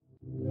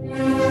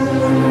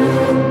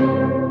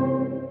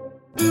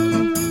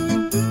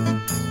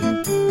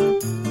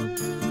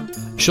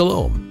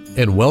Shalom,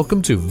 and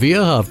welcome to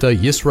V'ahavta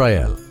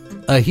Yisrael,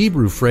 a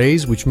Hebrew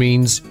phrase which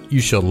means, you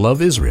shall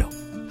love Israel.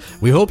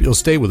 We hope you'll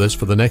stay with us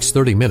for the next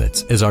 30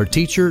 minutes as our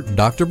teacher,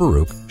 Dr.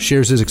 Baruch,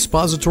 shares his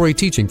expository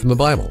teaching from the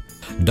Bible.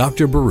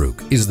 Dr. Baruch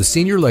is the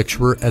senior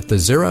lecturer at the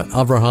Zera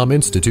Avraham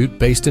Institute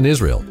based in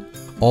Israel.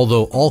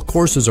 Although all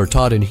courses are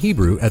taught in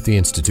Hebrew at the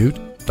Institute,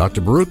 Dr.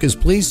 Baruch is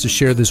pleased to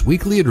share this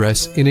weekly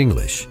address in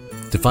English.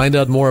 To find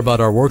out more about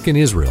our work in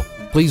Israel,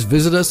 please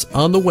visit us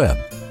on the web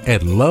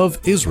at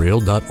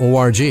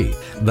loveisrael.org.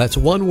 That's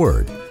one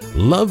word,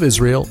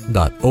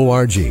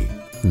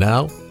 loveisrael.org.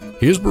 Now,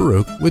 here's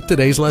Baruch with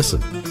today's lesson.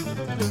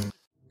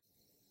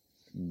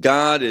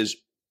 God is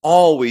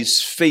always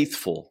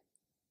faithful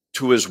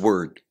to His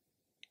word.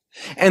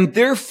 And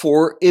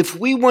therefore, if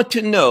we want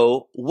to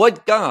know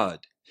what God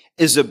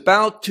is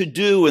about to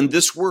do in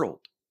this world,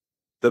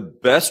 the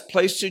best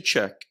place to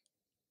check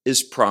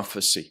is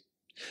prophecy.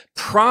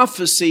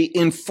 Prophecy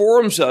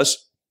informs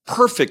us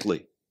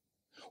perfectly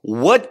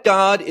what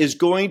God is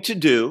going to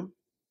do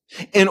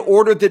in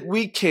order that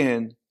we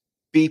can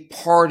be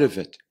part of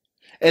it,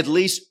 at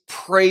least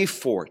pray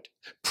for it,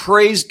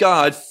 praise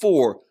God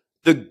for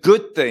the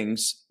good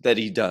things that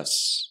He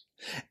does.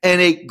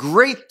 And a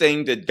great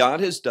thing that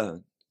God has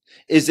done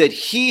is that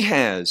He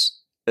has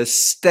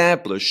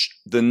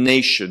established the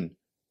nation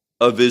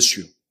of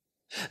Israel.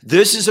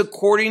 This is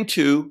according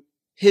to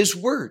His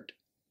word.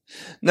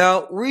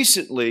 Now,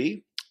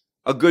 recently,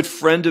 a good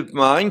friend of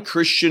mine,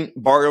 Christian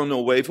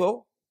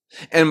Barrio-Nuevo,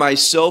 and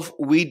myself,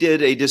 we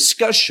did a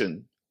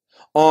discussion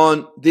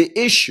on the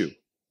issue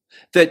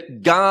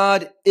that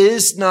God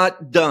is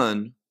not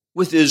done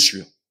with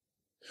Israel.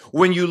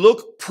 When you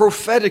look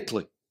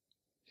prophetically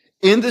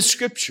in the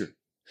scripture,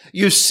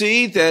 you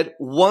see that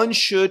one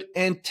should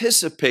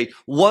anticipate,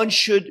 one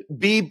should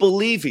be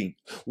believing,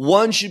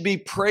 one should be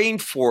praying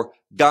for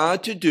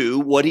God to do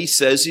what He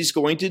says He's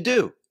going to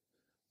do.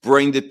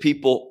 Bring the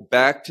people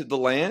back to the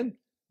land.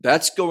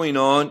 That's going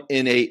on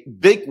in a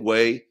big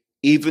way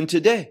even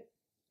today.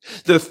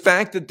 The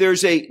fact that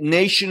there's a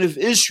nation of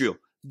Israel,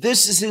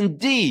 this is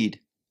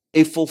indeed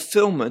a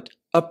fulfillment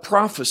of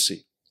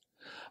prophecy.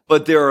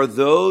 But there are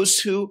those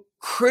who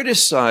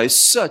criticize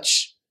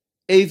such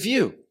a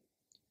view.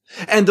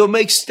 And they'll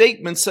make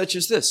statements such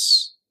as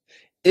this: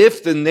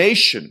 if the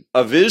nation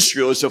of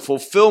Israel is a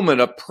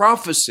fulfillment of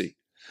prophecy,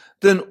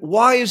 then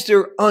why is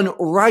there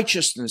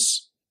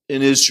unrighteousness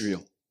in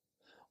Israel?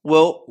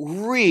 Well,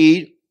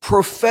 read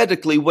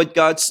prophetically what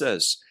God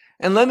says.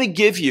 And let me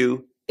give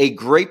you a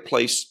great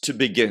place to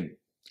begin.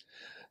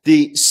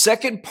 The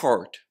second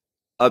part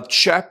of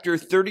chapter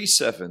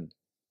 37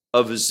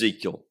 of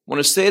Ezekiel. I want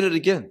to say it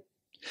again.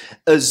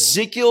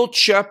 Ezekiel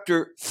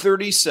chapter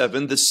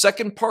 37, the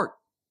second part.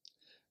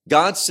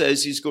 God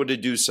says He's going to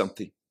do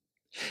something.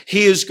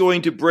 He is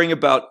going to bring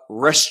about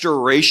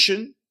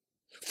restoration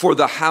for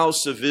the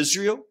house of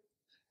Israel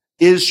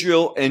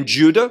and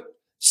Judah.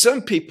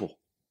 Some people,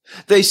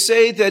 they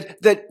say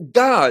that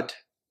God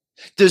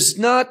does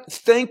not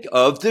think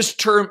of this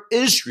term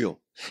Israel.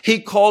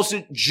 He calls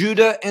it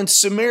Judah and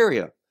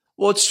Samaria.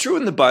 Well, it's true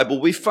in the Bible.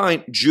 We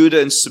find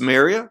Judah and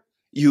Samaria,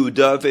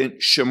 Yehudah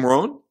and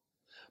Shimron.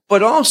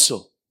 But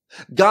also,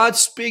 God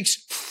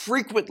speaks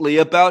frequently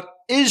about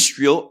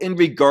Israel in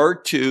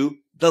regard to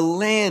the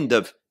land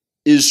of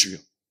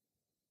Israel.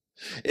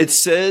 It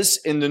says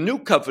in the New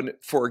Covenant,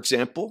 for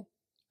example,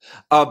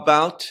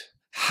 about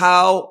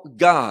how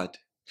God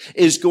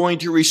is going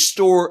to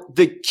restore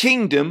the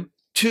kingdom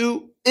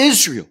to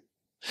Israel.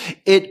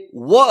 It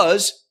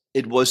was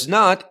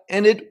not,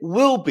 and it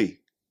will be.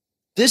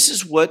 This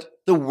is what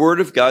the Word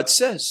of God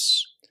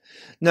says.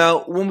 Now,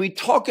 when we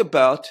talk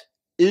about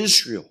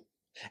Israel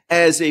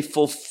as a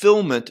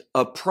fulfillment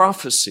of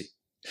prophecy,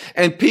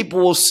 and people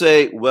will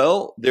say,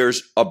 well,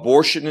 there's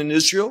abortion in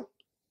Israel.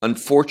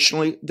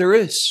 Unfortunately, there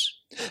is.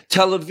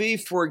 Tel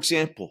Aviv, for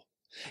example,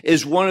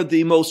 is one of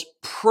the most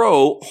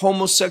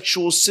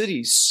pro-homosexual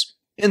cities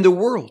in the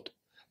world.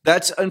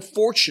 That's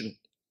unfortunate,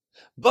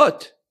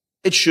 but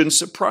it shouldn't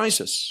surprise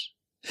us.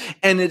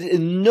 And it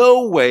in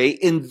no way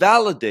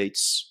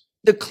invalidates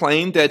the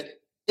claim that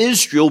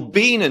Israel,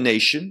 being a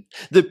nation,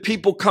 the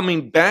people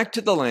coming back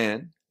to the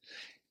land,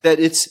 that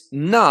it's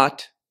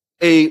not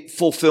a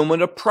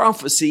fulfillment of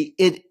prophecy.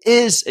 It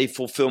is a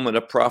fulfillment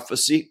of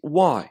prophecy.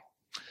 Why?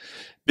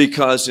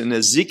 Because in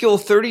Ezekiel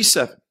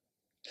 37,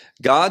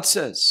 God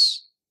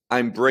says,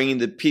 I'm bringing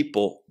the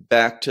people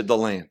back to the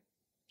land.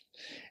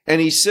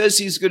 And He says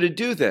He's going to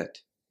do that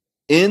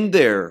in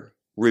their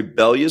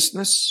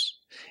rebelliousness,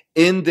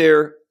 in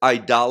their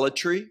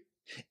idolatry,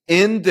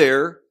 in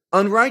their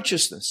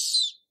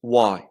unrighteousness.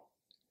 Why?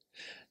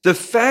 The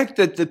fact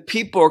that the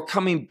people are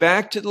coming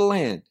back to the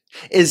land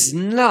is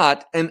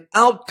not an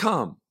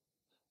outcome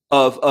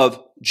of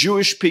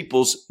Jewish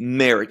people's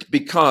merit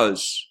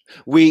because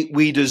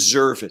we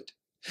deserve it,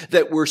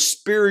 that we're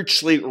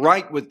spiritually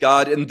right with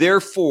God, and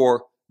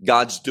therefore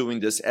God's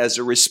doing this as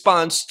a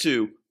response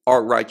to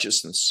our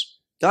righteousness.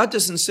 God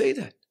doesn't say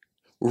that.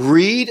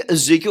 Read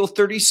Ezekiel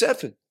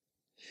 37.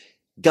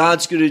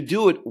 God's going to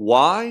do it.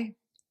 Why?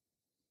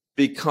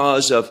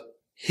 Because of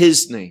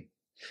His name.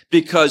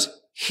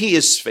 because he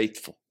is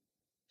faithful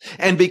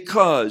and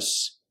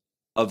because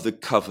of the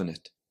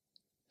covenant.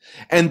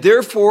 And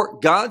therefore,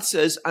 God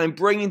says, I'm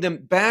bringing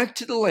them back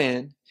to the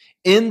land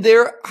in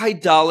their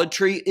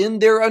idolatry, in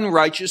their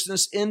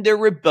unrighteousness, in their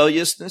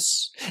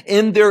rebelliousness,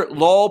 in their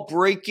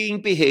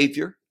law-breaking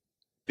behavior,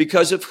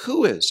 because of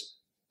who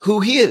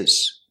he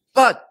is.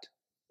 But,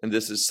 and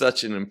this is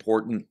such an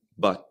important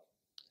but,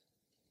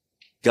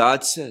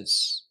 God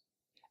says,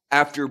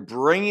 after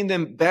bringing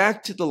them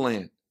back to the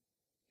land,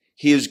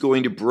 he is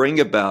going to bring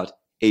about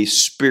a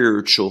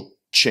spiritual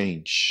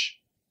change.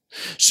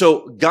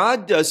 So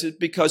God does it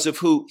because of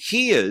who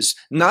he is,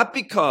 not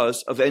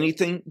because of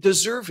anything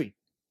deserving.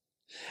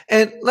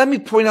 And let me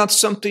point out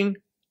something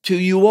to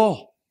you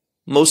all.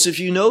 Most of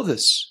you know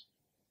this.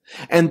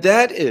 And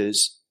that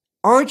is,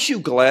 aren't you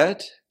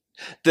glad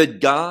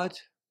that God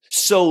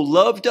so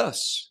loved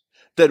us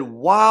that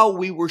while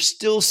we were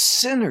still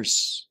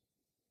sinners,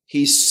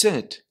 he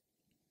sent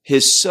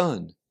his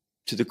son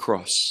to the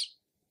cross?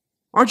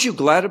 Aren't you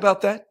glad about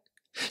that?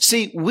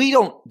 See, we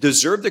don't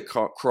deserve the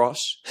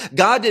cross.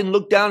 God didn't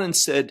look down and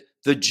said,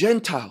 the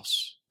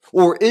Gentiles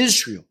or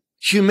Israel,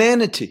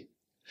 humanity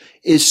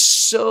is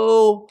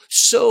so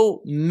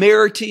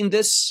meriting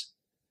this.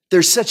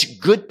 They're such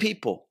good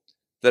people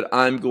that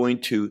I'm going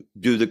to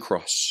do the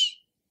cross.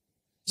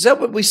 Is that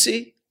what we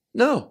see?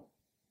 No.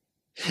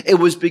 It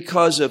was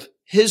because of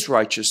his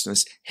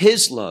righteousness,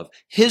 his love,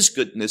 his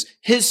goodness,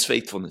 his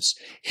faithfulness,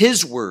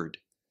 his word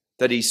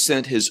that he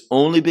sent his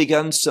only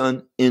begotten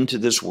son into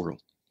this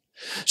world.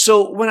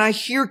 So when I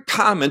hear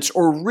comments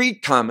or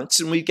read comments,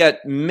 and we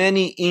get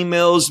many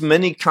emails,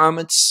 many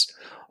comments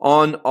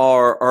on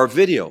our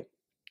video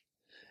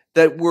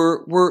that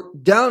were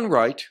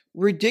downright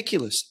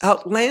ridiculous,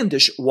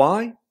 outlandish.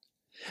 Why?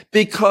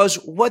 Because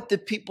what the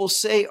people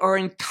say are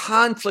in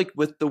conflict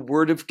with the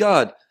word of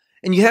God.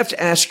 And you have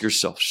to ask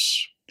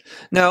yourselves.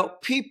 Now,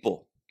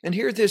 people, and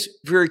hear this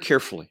very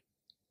carefully,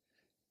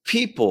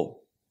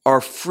 people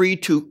are free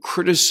to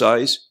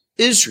criticize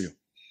Israel.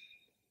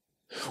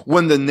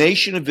 When the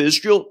nation of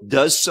Israel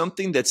does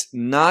something that's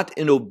not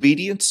in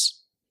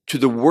obedience to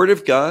the word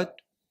of God,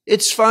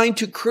 it's fine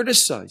to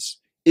criticize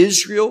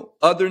Israel,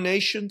 other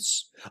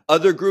nations,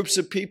 other groups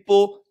of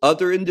people,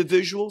 other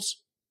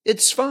individuals.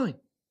 It's fine.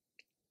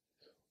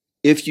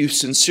 If you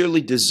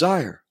sincerely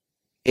desire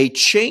a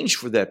change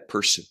for that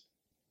person,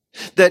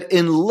 that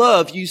in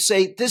love you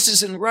say, this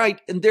isn't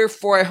right, and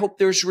therefore I hope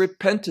there's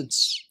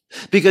repentance.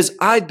 Because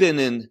I've been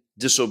in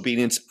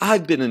disobedience,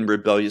 I've been in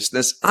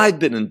rebelliousness, I've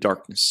been in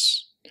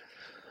darkness.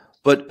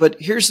 But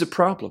here's the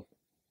problem.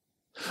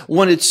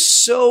 When it's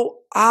so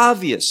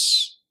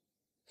obvious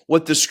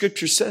what the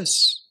scripture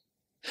says,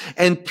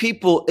 and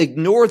people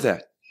ignore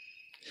that,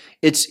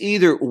 it's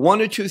either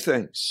one or two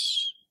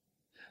things.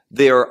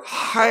 They are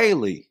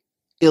highly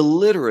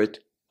illiterate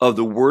of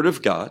the word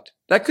of God.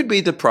 That could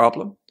be the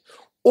problem.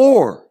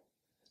 Or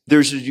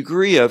there's a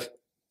degree of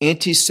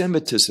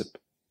anti-Semitism.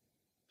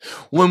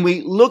 When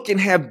we look and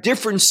have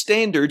different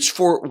standards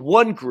for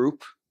one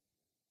group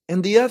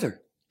and the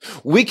other,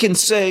 we can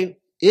say,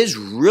 is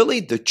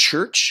really the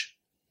church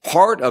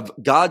part of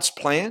God's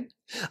plan?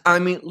 I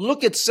mean,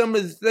 look at some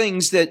of the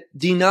things that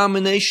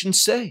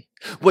denominations say,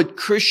 what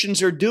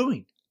Christians are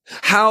doing,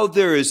 how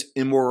there is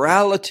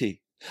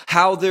immorality,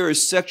 how there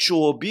is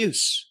sexual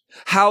abuse,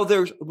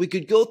 we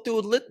could go through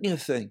a litany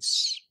of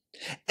things.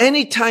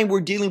 Anytime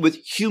we're dealing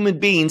with human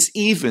beings,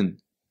 even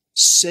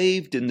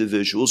saved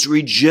individuals,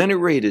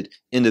 regenerated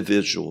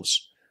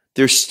individuals,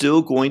 there's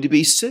still going to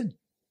be sin.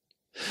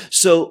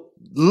 So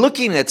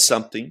looking at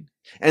something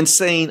and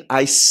saying,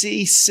 I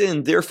see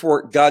sin,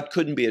 therefore God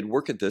couldn't be at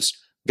work at this.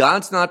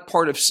 God's not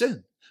part of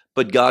sin,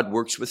 but God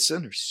works with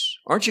sinners.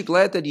 Aren't you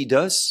glad that he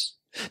does?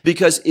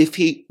 Because if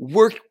he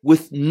worked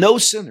with no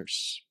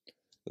sinners,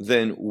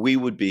 then we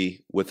would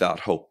be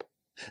without hope.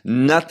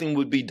 Nothing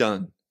would be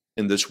done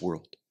in this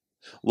world.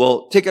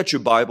 Well, take out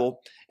your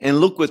Bible and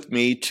look with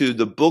me to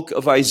the book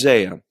of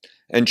Isaiah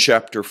and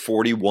chapter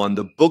 41.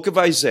 The book of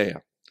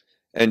Isaiah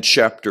and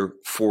chapter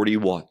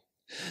 41.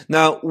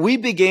 Now, we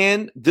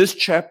began this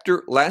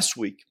chapter last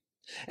week,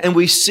 and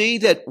we see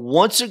that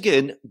once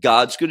again,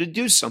 God's going to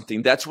do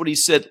something. That's what he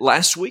said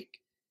last week,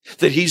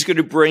 that he's going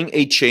to bring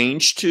a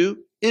change to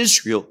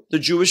Israel, the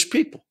Jewish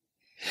people.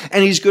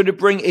 And he's going to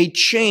bring a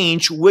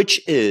change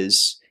which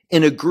is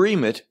in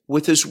agreement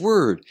with his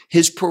word,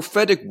 his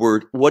prophetic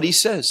word, what he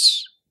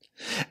says.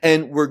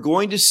 And we're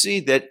going to see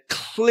that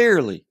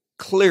clearly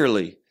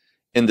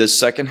in the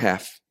second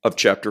half of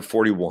chapter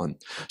 41.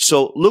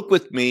 So look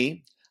with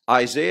me,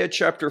 Isaiah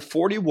chapter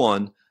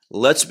 41.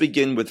 Let's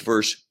begin with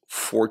verse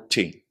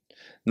 14.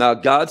 Now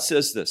God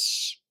says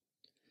this.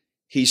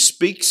 He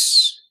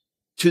speaks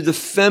to the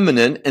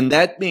feminine, and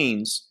that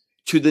means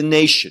to the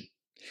nation.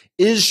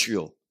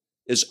 Israel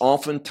is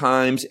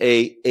oftentimes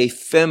a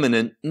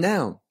feminine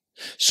noun.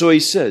 So he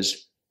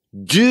says,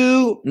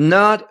 do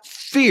not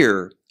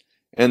fear.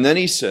 And then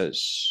he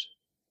says,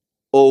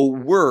 O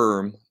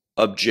worm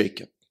of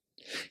Jacob.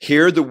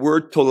 Here the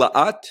word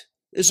tola'at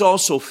is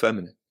also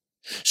feminine.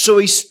 So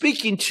he's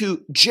speaking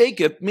to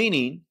Jacob,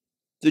 meaning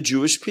the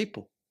Jewish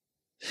people.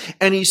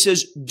 And he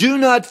says, do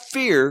not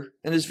fear.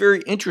 And it's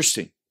very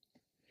interesting.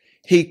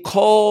 He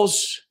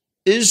calls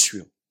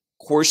Israel.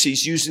 Of course,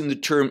 he's using the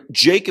term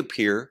Jacob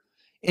here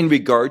in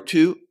regard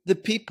to the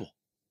people.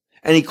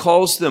 And he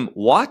calls them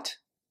what?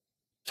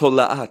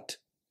 Tola'at,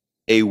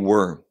 a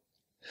worm.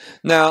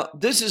 Now,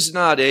 this is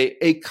not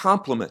a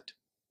compliment.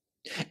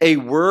 A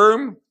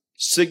worm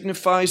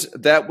signifies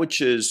that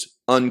which is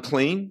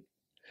unclean,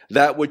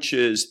 that which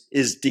is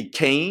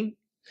decaying,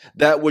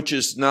 that which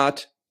is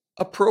not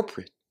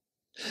appropriate.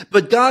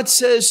 But God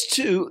says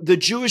to the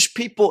Jewish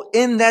people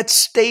in that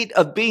state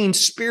of being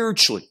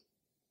spiritually,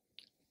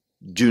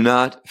 do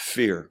not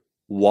fear.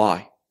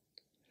 Why?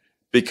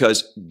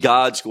 Because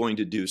God's going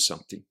to do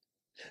something.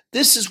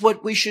 This is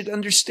what we should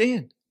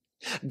understand.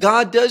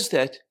 God does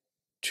that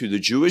to the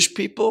Jewish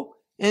people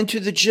and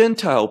to the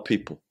Gentile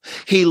people.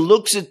 He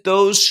looks at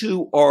those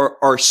who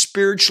are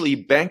spiritually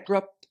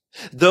bankrupt,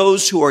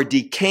 those who are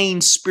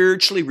decaying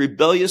spiritually,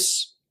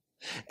 rebellious,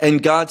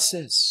 and God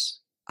says,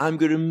 I'm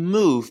going to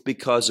move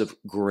because of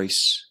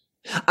grace.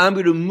 I'm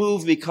going to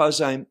move because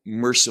I'm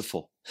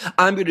merciful.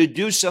 I'm going to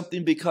do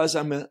something because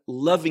I'm a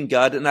loving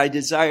God, and I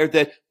desire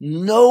that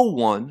no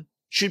one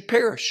should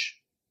perish.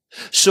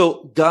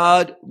 So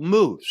God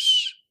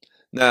moves.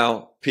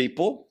 Now,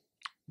 people,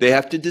 they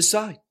have to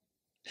decide.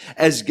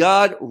 As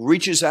God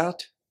reaches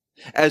out,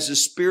 as the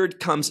Spirit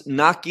comes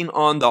knocking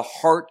on the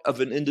heart of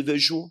an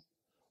individual,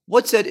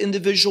 what's that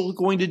individual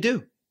going to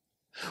do?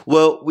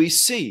 Well, we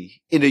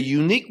see in a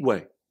unique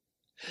way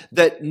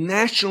that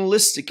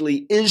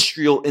nationalistically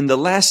Israel in the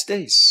last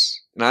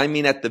days, and I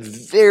mean at the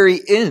very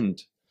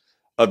end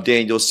of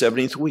Daniel's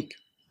 70th week,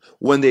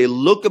 when they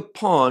look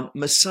upon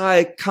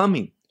Messiah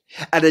coming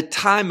at a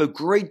time of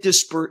great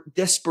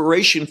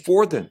desperation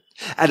for them,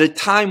 at a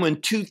time when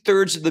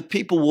 2/3 of the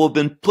people will have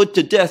been put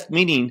to death,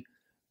 meaning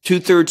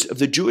 2/3 of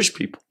the Jewish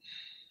people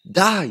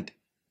died,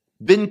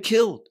 been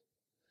killed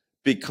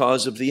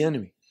because of the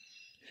enemy.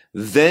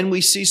 Then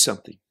we see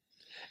something,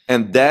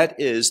 and that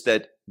is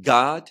that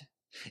God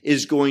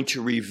is going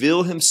to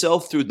reveal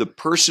himself through the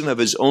person of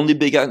his only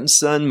begotten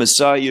Son,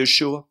 Messiah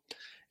Yeshua,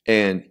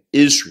 and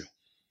Israel.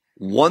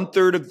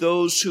 1/3 of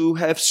those who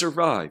have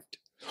survived,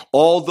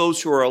 all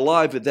those who are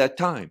alive at that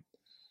time,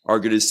 are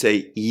going to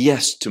say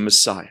yes to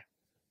Messiah.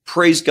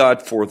 Praise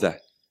God for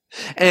that.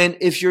 And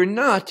if you're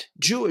not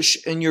Jewish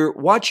and you're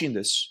watching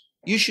this,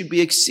 you should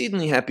be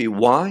exceedingly happy.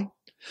 Why?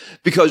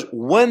 Because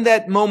when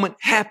that moment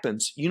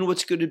happens, you know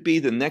what's going to be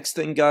the next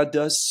thing God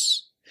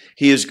does?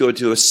 He is going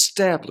to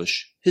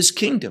establish his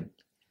kingdom.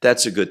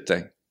 That's a good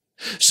thing.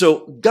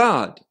 So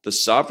God, the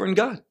sovereign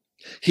God,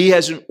 he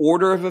has an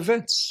order of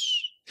events.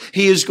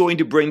 He is going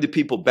to bring the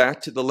people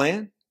back to the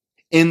land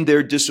in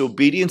their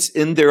disobedience,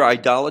 in their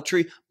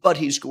idolatry, but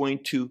he's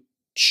going to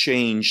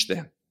change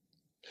them.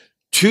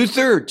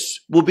 2/3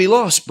 will be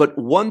lost, but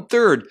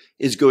 1/3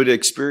 is going to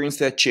experience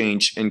that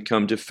change and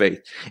come to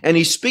faith. And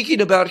he's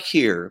speaking about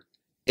here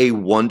a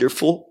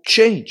wonderful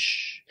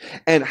change.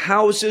 And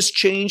how is this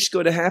change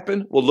going to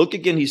happen? Well, look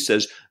again, he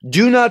says,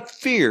 do not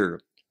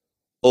fear,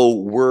 O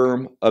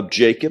worm of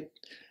Jacob.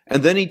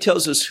 And then he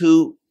tells us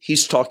who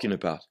he's talking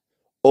about.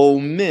 O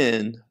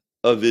men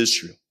of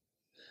Israel.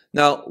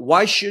 Now,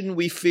 why shouldn't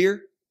we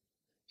fear?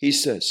 He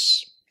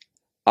says,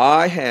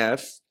 I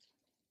have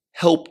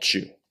helped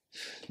you.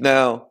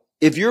 Now,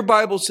 if your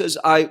Bible says,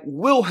 I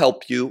will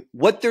help you,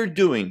 what they're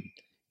doing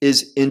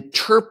is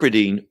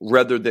interpreting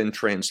rather than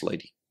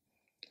translating.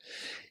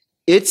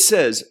 It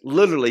says,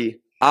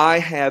 literally, I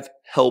have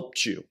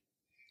helped you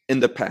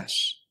in the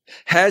past.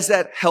 Has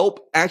that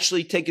help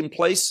actually taken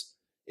place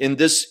in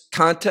this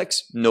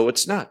context? No,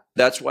 it's not.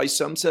 That's why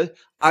some say,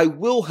 I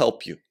will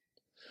help you.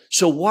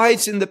 So why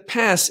it's in the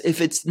past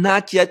if it's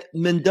not yet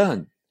been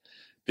done?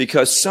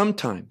 Because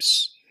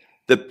sometimes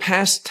the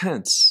past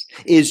tense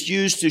is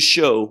used to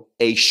show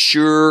a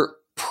sure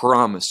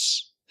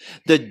promise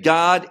that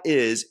God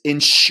is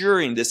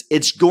ensuring this.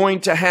 It's going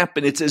to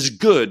happen. It's as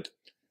good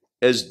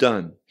as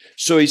done.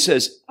 So he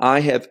says, I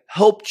have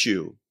helped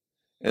you.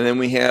 And then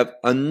we have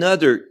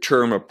another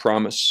term of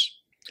promise,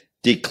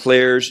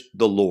 declares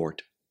the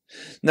Lord.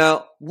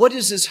 Now, what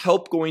is this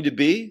help going to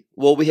be?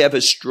 Well, we have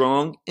a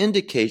strong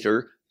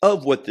indicator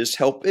of what this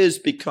help is,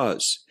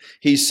 because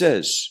he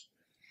says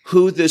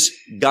who this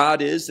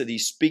God is that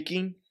he's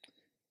speaking.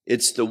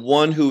 It's the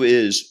one who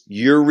is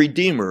your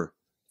Redeemer,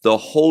 the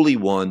Holy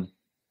One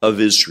of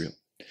Israel.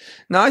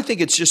 Now, I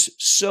think it's just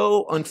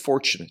so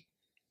unfortunate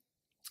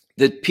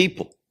that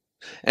people,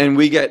 and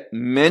we get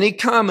many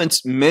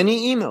comments,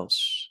 many emails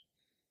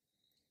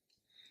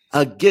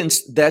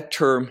against that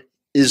term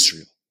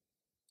Israel.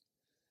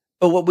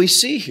 But what we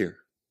see here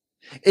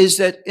is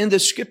that in the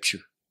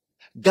scripture,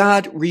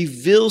 God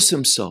reveals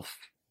himself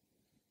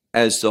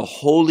as the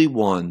Holy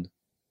One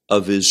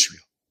of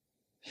Israel.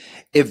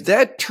 If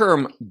that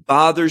term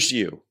bothers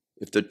you,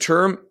 if the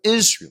term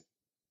Israel,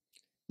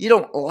 you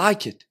don't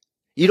like it,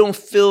 you don't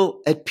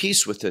feel at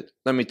peace with it,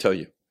 let me tell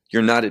you,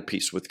 you're not at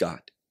peace with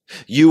God.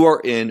 You are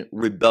in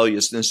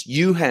rebelliousness.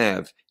 You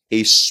have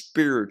a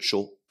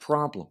spiritual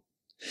problem.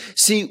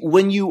 See,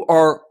 when you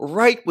are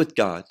right with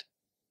God,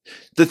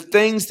 the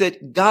things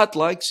that God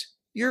likes,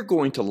 you're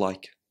going to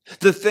like.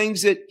 The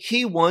things that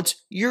he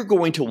wants, you're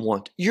going to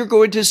want. You're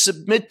going to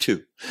submit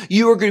to.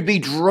 You are going to be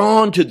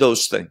drawn to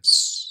those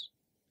things.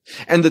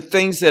 And the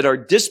things that are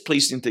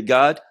displeasing to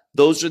God,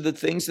 those are the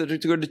things that are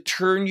going to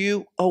turn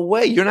you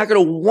away. You're not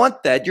going to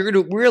want that. You're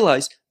going to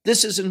realize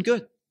this isn't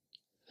good.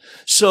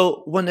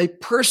 So when a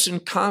person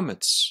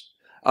comments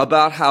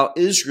about how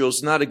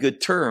Israel's not a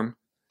good term,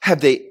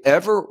 have they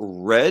ever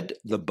read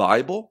the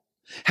Bible?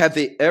 Have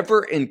they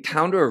ever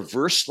encountered a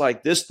verse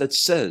like this that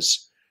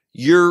says,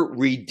 your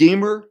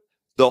Redeemer,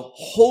 the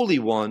Holy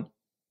One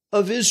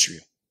of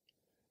Israel?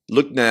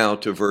 Look now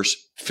to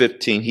verse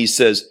 15. He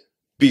says,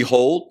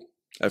 behold,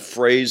 a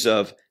phrase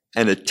of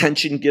an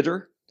attention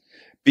getter.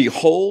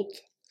 Behold,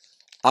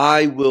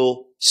 I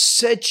will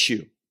set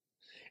you.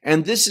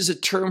 And this is a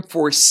term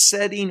for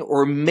setting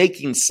or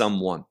making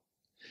someone.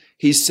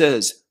 He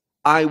says,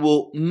 I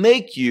will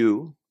make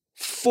you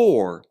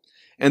for,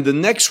 and the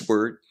next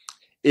word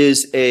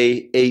is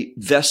a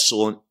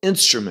vessel, an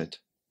instrument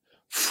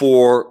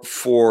for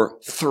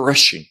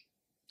threshing.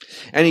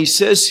 And he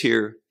says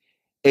here,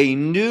 a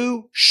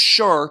new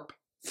sharp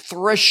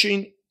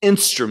threshing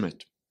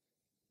instrument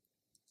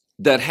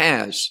that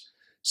has,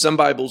 some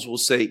Bibles will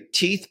say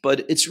teeth,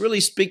 but it's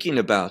really speaking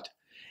about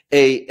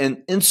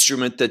an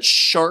instrument that's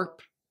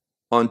sharp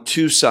on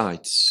two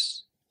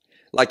sides,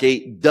 like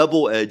a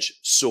double-edged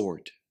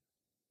sword.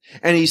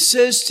 And he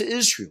says to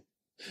Israel,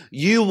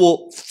 you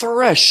will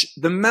thresh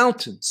the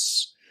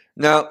mountains.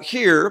 Now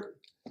here,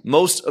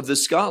 most of the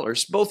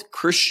scholars, both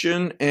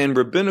Christian and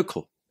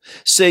rabbinical,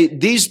 say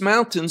these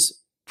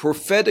mountains,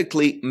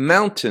 prophetically,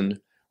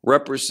 mountain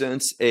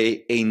represents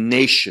a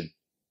nation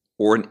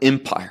or an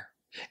empire,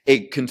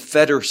 a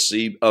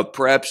confederacy of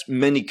perhaps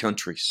many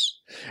countries.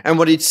 And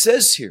what it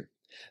says here,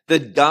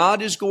 that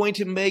God is going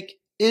to make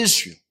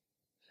Israel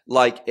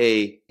like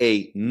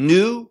a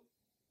new,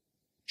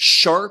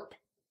 sharp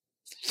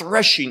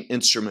threshing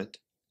instrument,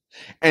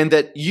 and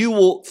that you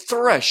will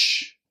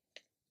thresh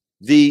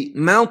the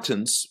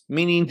mountains,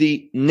 meaning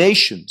the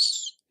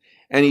nations.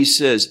 And he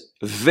says,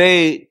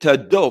 ve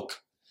tadok.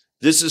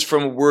 This is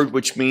from a word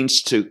which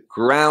means to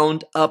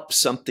ground up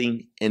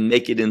something and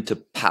make it into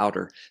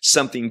powder,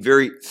 something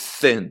very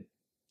thin.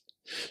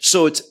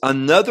 So it's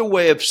another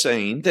way of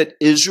saying that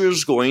Israel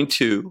is going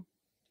to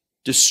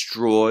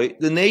destroy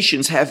the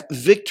nations, have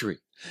victory.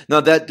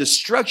 Now that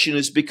destruction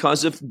is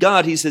because of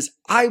God. He says,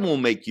 I will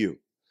make you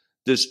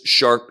this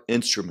sharp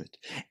instrument.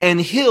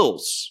 And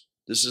hills,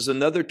 this is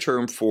another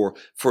term for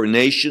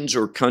nations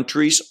or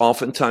countries,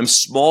 oftentimes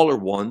smaller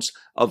ones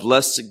of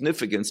less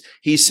significance.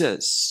 He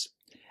says,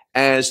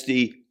 as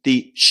the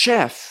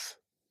chaff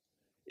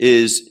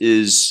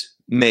is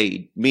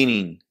made,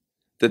 meaning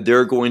that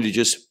they're going to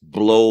just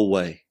blow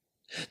away,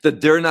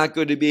 that they're not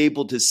going to be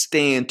able to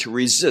stand to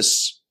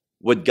resist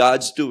what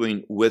God's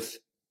doing with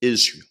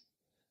Israel.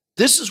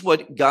 This is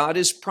what God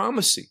is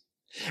promising.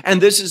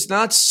 And this is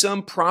not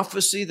some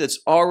prophecy that's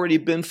already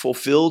been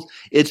fulfilled.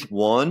 It's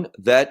one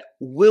that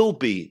will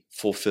be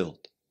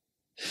fulfilled.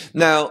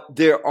 Now,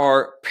 there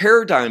are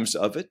paradigms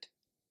of it,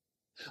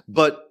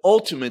 but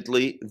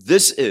ultimately,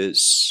 this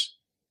is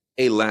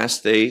a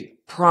last day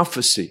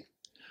prophecy.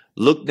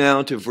 Look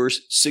now to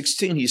verse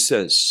 16. He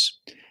says,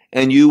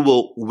 and you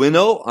will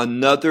winnow,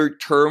 another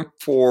term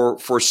for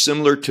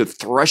similar to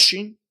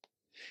threshing.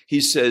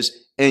 He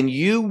says, and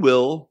you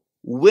will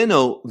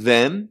winnow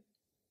them,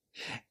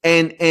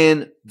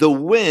 and the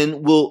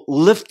wind will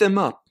lift them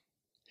up.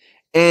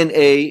 And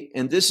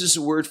this is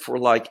a word for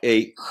like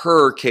a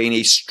hurricane,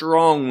 a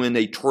strong wind,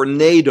 a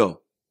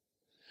tornado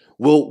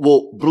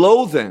will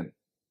blow them,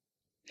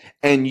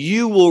 and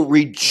you will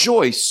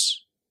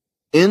rejoice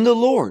in the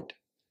Lord.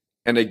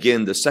 And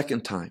again, the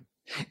second time,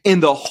 in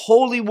the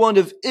Holy One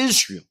of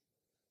Israel,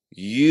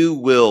 you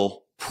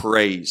will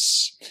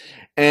praise.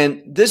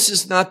 And this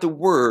is not the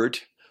word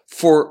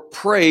for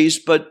praise,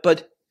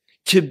 but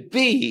to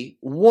be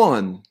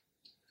one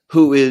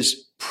who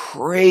is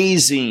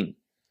praising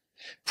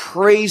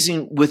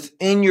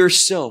within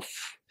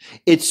yourself.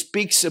 It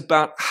speaks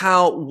about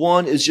how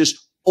one is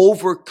just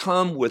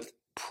overcome with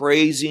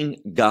praising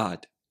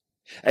God.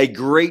 A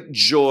great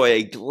joy,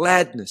 a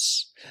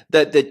gladness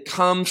that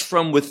comes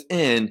from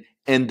within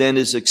and then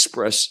is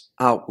expressed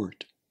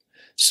outward.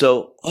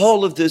 So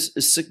all of this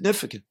is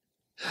significant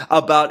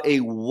about a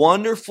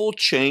wonderful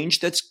change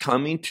that's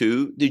coming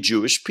to the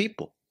Jewish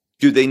people.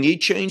 Do they need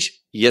change?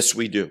 Yes,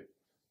 we do.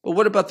 But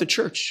what about the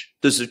church?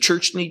 Does the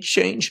church need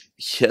change?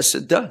 Yes,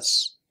 it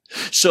does.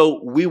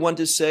 So we want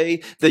to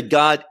say that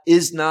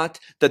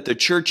that the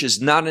church is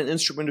not an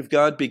instrument of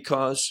God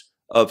because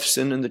of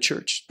sin in the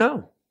church?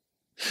 No.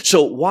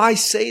 So why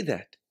say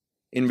that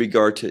in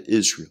regard to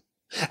Israel?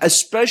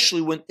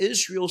 Especially when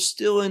Israel's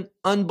still in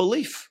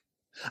unbelief.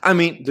 I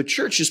mean, the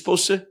church is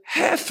supposed to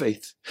have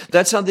faith.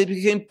 That's how they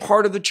became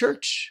part of the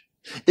church.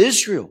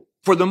 Israel,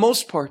 for the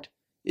most part,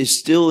 is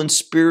still in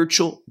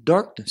spiritual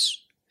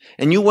darkness.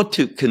 And you want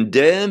to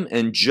condemn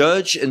and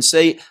judge and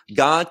say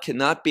God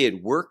cannot be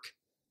at work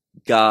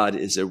God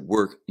is at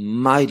work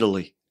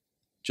mightily.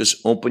 Just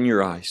open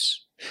your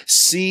eyes.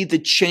 See the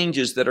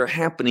changes that are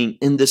happening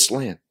in this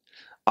land.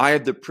 I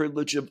have the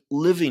privilege of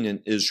living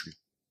in Israel,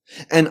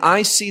 and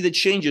I see the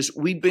changes.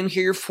 We've been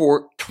here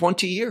for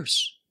 20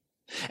 years,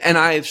 and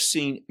I have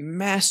seen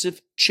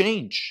massive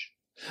change,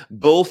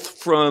 both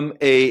from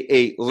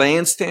a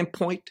land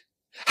standpoint,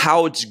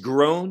 how it's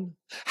grown,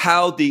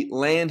 how the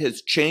land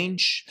has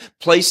changed.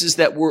 Places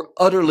that were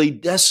utterly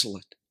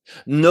desolate,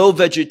 no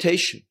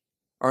vegetation,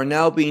 are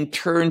now being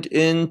turned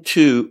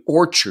into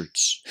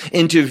orchards,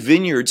 into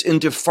vineyards,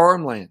 into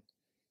farmland.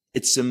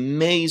 It's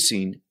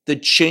amazing the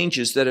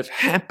changes that have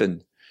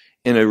happened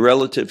in a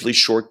relatively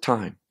short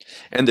time.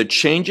 And the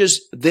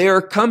changes, they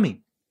are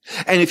coming.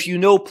 And if you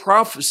know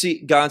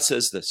prophecy, God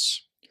says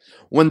this: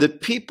 when the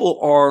people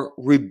are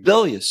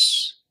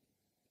rebellious,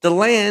 the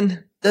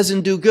land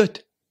doesn't do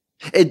good.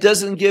 It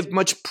doesn't give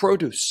much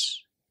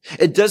produce.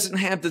 It doesn't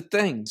have the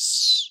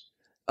things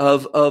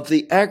of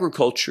the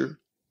agriculture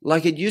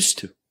like it used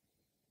to.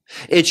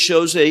 It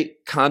shows a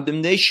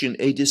condemnation,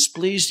 a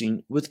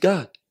displeasing with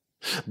God.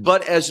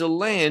 But as the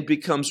land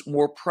becomes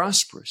more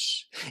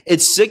prosperous,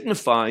 it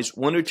signifies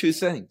one or two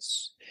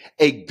things: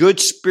 a good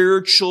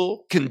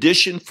spiritual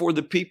condition for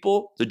the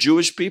people, the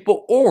Jewish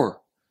people,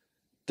 or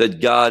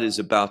that God is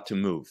about to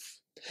move.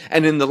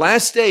 And in the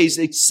last days,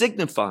 it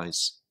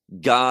signifies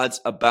God's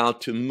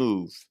about to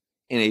move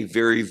in a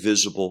very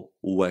visible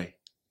way.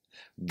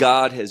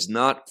 God has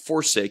not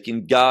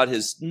forsaken, God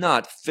has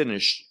not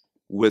finished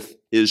with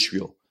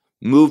Israel.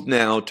 Move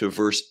now to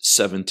verse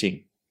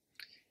 17.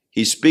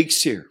 He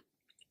speaks here: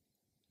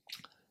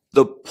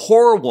 the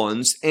poor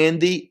ones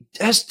and the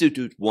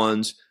destitute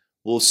ones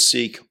will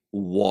seek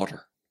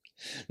water.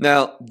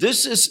 Now,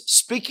 this is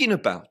speaking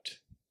about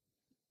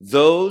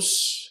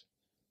those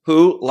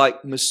who,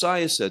 like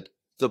Messiah said,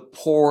 the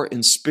poor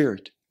in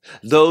spirit,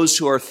 those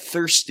who are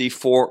thirsty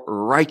for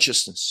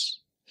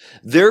righteousness.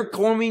 They're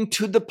coming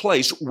to the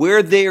place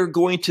where they are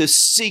going to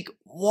seek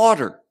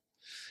water.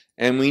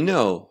 And we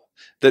know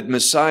that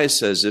Messiah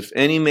says, if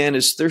any man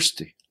is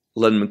thirsty,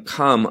 let him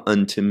come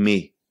unto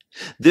me.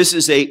 This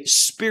is a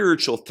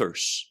spiritual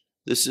thirst.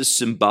 This is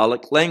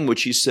symbolic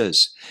language, he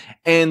says.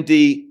 And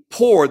the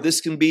poor,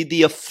 this can be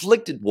the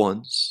afflicted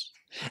ones,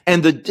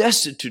 and the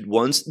destitute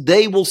ones,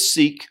 they will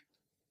seek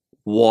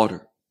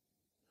water,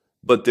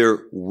 but there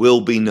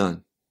will be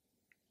none.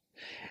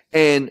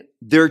 And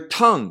their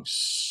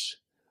tongues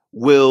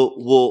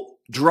will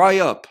dry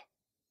up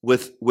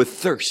with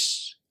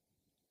thirst.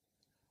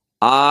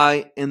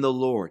 I am the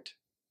Lord,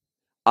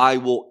 I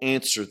will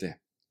answer them.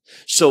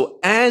 So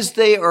as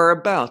they are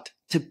about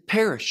to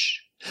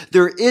perish,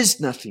 there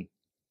is nothing.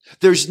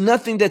 There's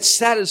nothing that's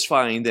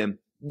satisfying them.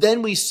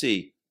 Then we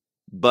see,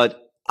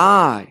 but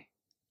I,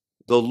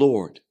 the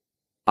Lord,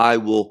 I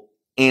will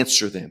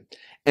answer them.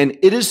 And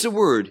it is the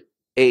word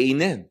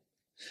Einen.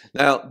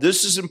 Now,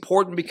 this is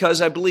important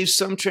because I believe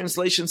some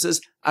translation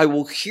says, I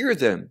will hear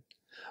them.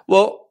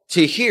 Well,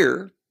 to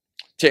hear,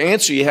 to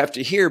answer, you have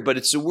to hear, but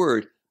it's a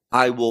word,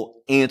 I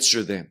will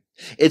answer them.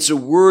 It's a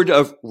word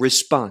of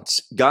response.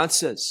 God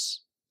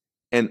says,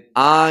 and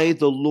I,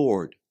 the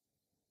Lord,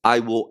 I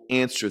will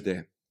answer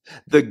them.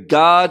 The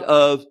God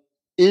of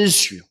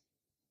Israel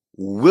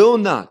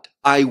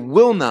I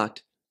will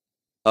not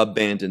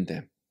abandon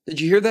them. Did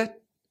you hear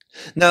that?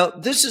 Now,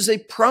 this is a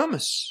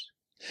promise.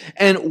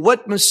 And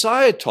what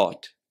Messiah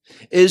taught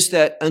is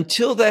that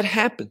until that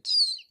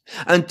happens,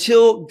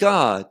 until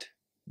God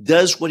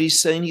does what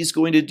he's saying he's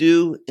going to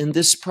do in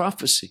this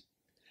prophecy,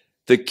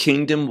 the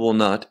kingdom will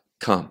not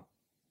come.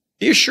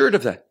 Be assured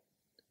of that.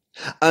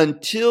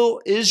 Until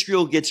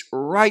Israel gets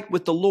right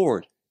with the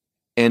Lord,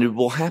 and it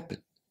will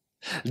happen,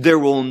 there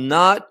will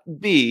not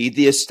be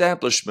the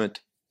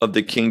establishment of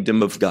the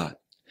kingdom of God.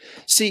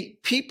 See,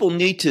 people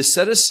need to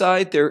set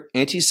aside their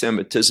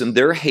anti-Semitism,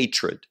 their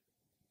hatred,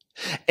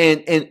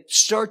 and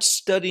start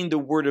studying the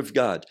Word of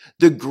God.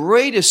 The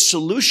greatest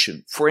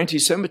solution for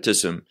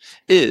anti-Semitism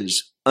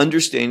is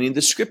understanding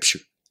the Scripture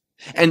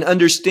and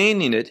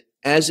understanding it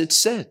as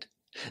it's said.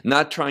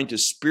 Not trying to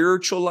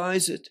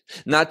spiritualize it,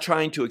 not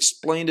trying to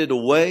explain it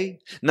away,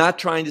 not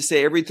trying to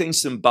say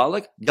everything's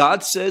symbolic.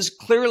 God says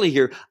clearly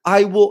here,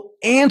 I will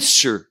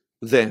answer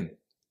them.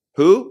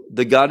 Who?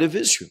 The God of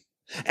Israel.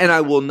 And I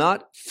will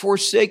not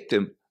forsake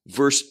them.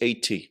 Verse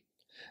 18.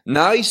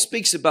 Now he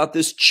speaks about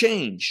this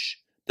change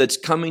that's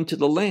coming to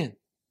the land.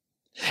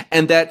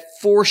 And that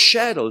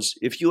foreshadows,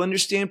 if you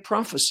understand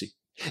prophecy,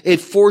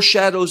 it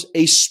foreshadows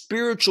a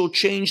spiritual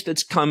change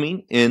that's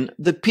coming in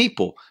the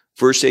people.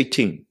 Verse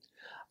 18.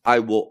 I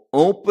will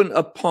open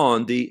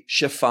upon the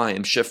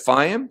Shephim.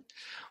 Shephim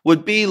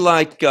would be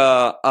like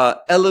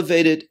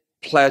elevated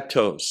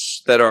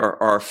plateaus that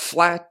are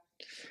flat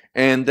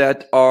and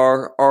that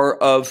are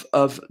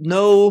of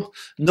no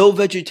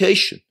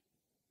vegetation.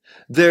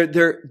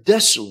 They're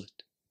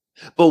desolate.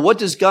 But what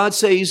does God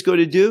say he's going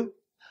to do?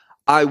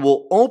 I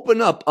will open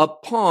up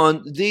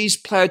upon these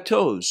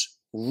plateaus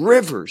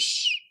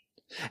rivers,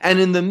 and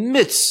in the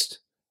midst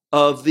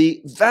of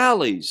the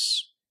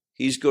valleys,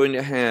 he's going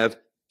to have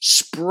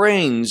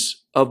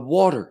springs of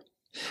water.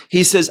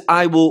 He says,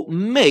 I will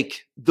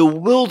make the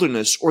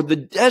wilderness or the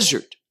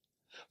desert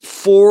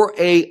for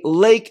a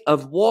lake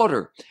of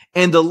water,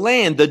 and the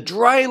land, the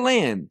dry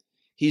land,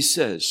 he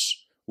says,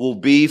 will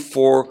be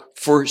for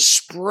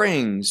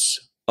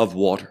springs of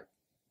water.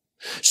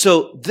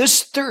 So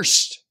this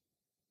thirst,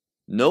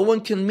 no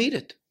one can meet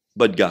it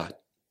but God.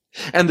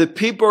 And the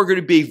people are going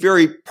to be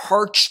very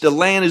parched. The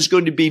land is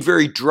going to be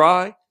very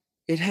dry.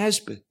 It has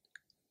been,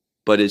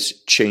 but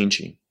it's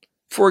changing.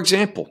 For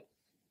example,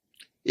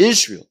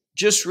 Israel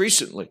just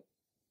recently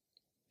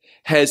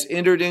has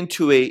entered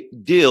into a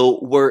deal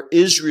where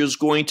Israel is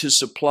going to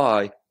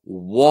supply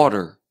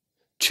water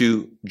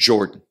to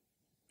Jordan.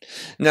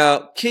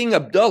 Now, King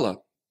Abdullah,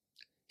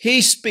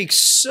 he speaks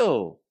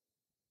so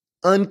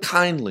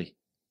unkindly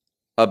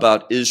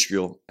about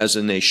Israel as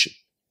a nation.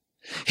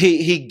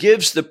 He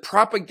gives the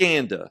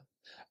propaganda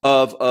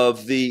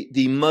of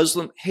the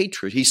Muslim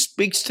hatred. He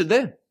speaks to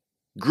them,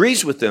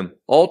 agrees with them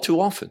all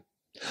too often.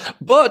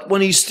 But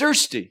when he's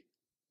thirsty,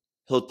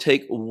 he'll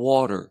take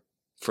water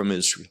from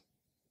Israel.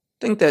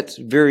 I think that's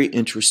very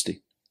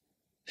interesting.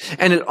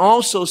 And it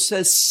also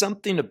says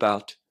something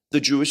about the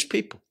Jewish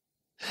people.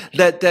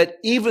 That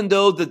even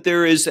though that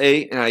there is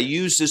and I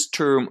use this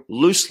term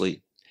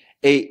loosely,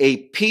 a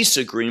peace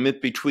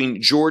agreement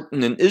between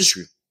Jordan and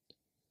Israel,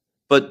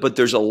 but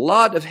there's a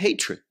lot of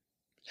hatred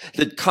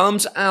that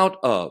comes out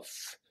of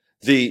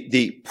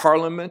the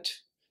parliament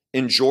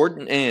in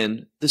Jordan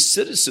and the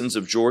citizens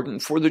of Jordan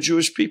for the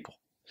Jewish people.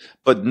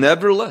 But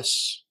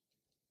nevertheless,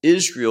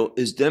 Israel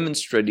is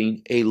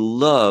demonstrating a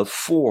love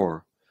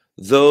for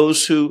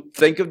those who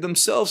think of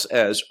themselves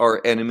as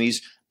our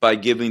enemies by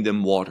giving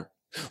them water.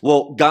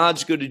 Well,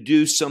 God's going to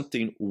do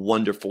something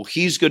wonderful.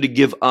 He's going to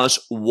give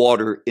us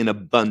water in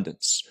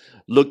abundance.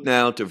 Look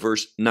now to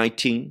verse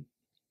 19.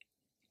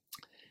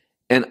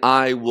 And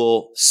I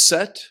will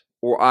set,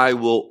 or I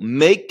will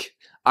make,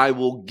 I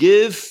will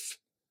give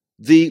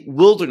the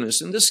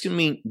wilderness, and this can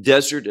mean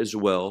desert as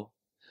well.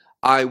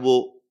 I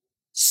will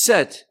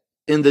set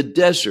in the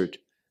desert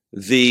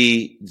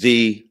the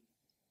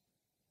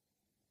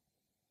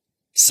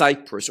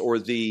cypress or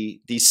the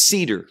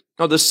cedar,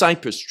 or the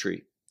cypress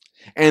tree,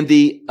 and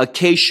the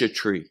acacia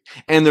tree,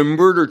 and the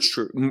myrtle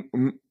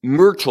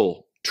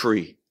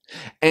tree,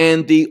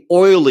 and the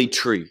oily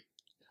tree.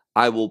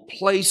 I will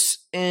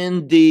place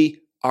in the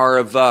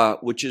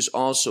Arava, which is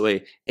also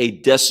a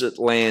desolate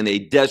land, a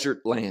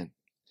desert land.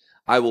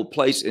 I will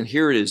place, and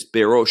here it is,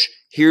 Berosh.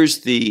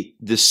 Here's the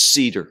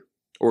cedar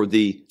or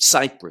the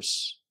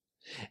cypress,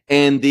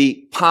 and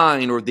the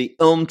pine or the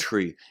elm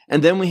tree.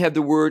 And then we have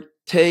the word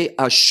Te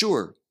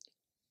Ashur.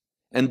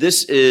 And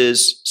this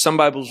is, some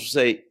Bibles will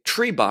say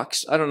tree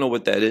box. I don't know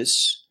what that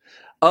is.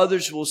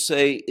 Others will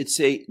say it's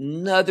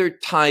another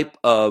type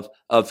of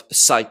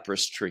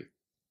cypress tree.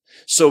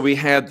 So we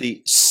have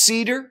the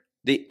cedar,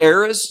 the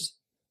aras,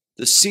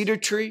 the cedar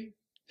tree,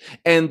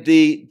 and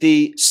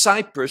the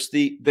cypress,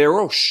 the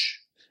berosh,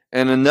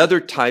 and another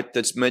type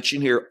that's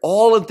mentioned here.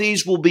 All of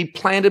these will be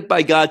planted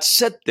by God,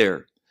 set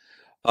there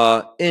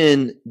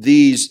in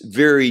these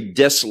very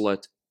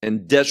desolate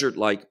and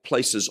desert-like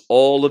places,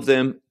 all of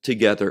them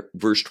together.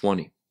 Verse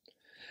 20.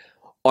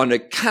 On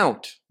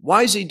account,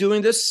 why is he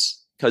doing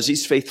this? Because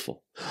he's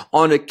faithful.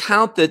 On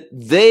account that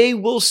they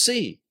will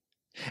see,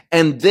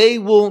 and they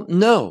will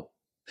know,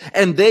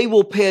 and they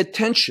will pay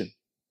attention,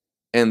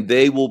 and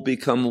they will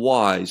become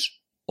wise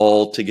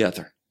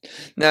altogether.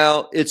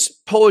 Now, it's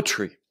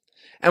poetry.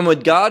 And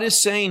what God is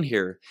saying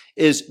here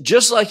is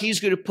just like he's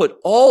going to put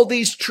all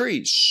these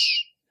trees,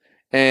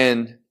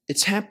 and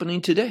it's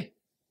happening today.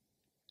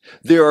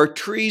 There are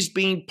trees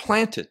being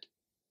planted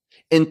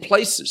in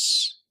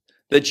places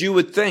that you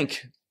would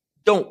think,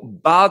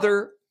 don't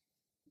bother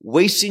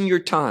wasting your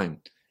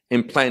time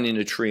in planting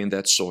a tree in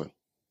that soil.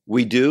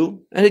 We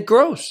do, and it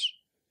grows.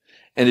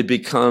 And it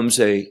becomes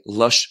a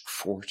lush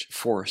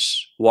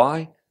forest.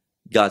 Why?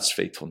 God's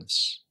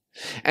faithfulness.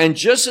 And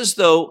just as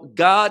though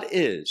God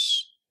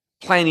is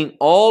planting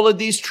all of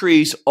these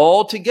trees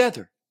all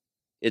together,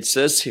 it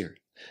says here,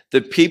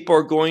 the people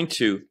are going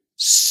to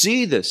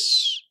see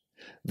this.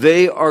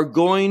 They are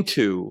going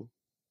to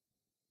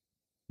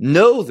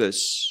know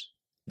this.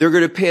 They're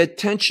going to pay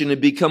attention and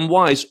become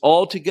wise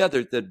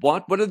altogether. That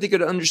what? What are they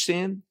going to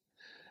understand?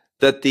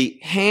 That the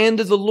hand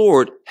of the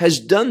Lord has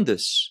done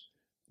this.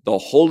 The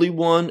Holy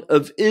One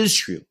of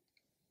Israel.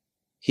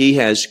 He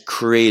has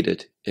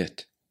created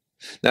it.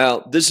 Now,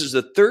 this is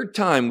the third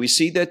time we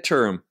see that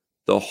term,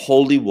 the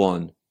Holy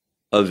One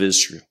of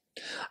Israel.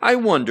 I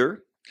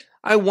wonder,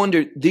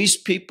 these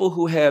people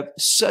who have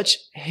such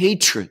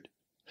hatred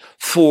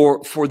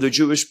for the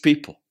Jewish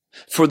people,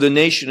 for the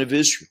nation of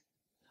Israel,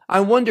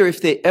 I wonder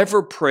if they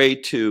ever pray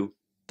to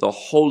the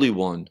Holy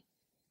One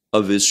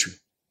of Israel.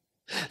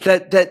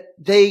 That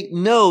they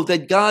know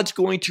that God's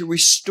going to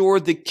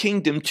restore the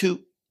kingdom to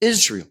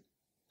Israel.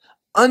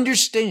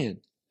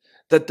 Understand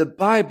that the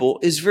Bible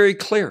is very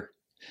clear.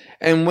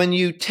 And when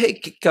you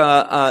take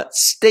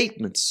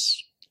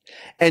statements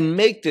and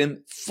make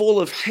them full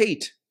of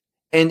hate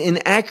and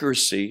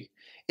inaccuracy,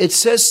 it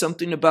says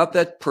something about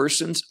that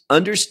person's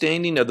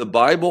understanding of the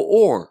Bible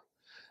or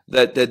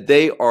that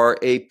they are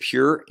a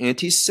pure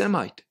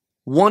anti-Semite.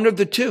 One of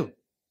the two.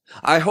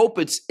 I hope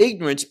it's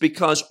ignorance,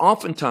 because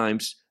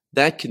oftentimes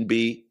that can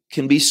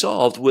be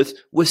solved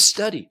with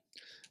study.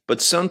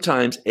 But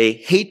sometimes a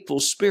hateful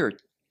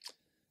spirit,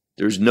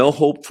 there's no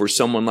hope for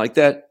someone like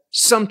that.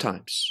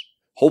 Sometimes.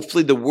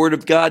 Hopefully the Word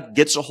of God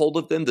gets a hold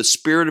of them. The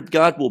Spirit of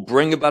God will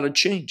bring about a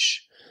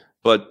change.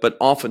 But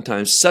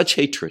oftentimes such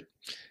hatred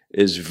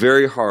is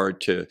very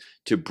hard to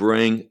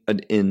bring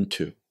an end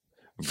to.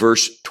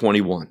 Verse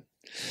 21.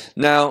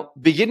 Now,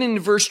 beginning in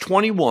verse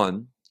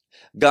 21,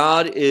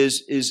 God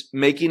is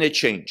making a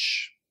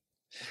change.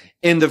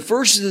 In the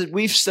verses that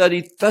we've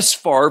studied thus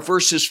far,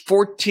 verses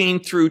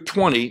 14 through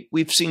 20,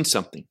 we've seen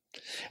something.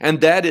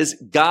 And that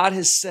is, God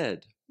has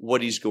said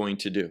what he's going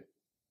to do.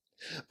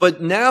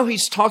 But now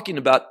he's talking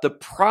about the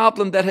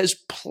problem that has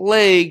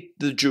plagued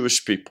the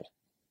Jewish people.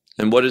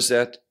 And what is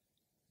that?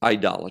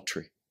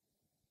 Idolatry.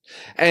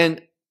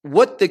 And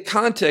what the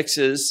context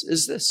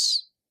is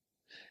this.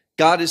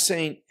 God is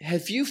saying,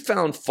 have you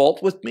found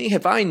fault with me?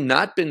 Have I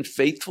not been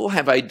faithful?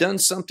 Have I done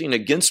something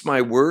against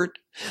my word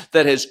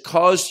that has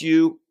caused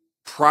you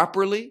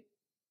properly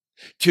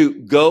to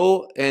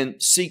go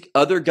and seek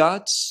other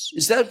gods?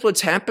 Is that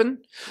what's happened?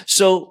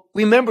 So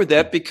remember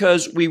that,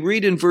 because we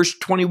read in verse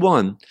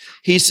 21,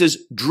 he says,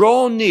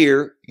 draw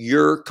near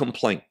your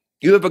complaint.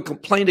 You have a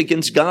complaint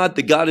against God,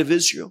 the God of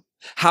Israel,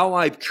 how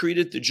I've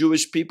treated the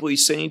Jewish people.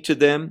 He's saying to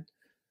them,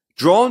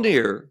 draw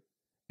near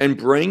and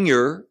bring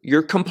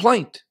your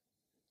complaint.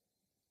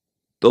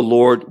 The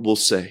Lord will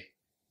say.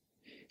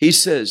 He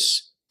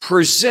says,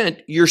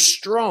 present your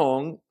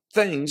strong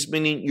things,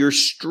 meaning your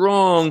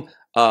strong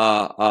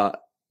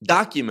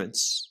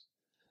documents,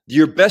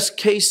 your best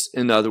case,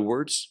 in other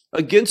words,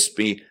 against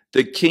me,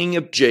 the King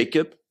of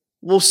Jacob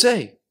will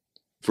say.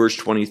 Verse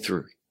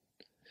 23.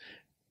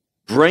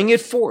 Bring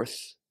it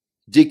forth.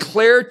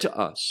 Declare to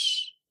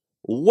us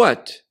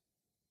what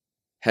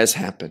has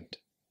happened.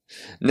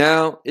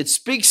 Now, it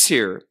speaks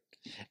here,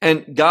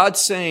 and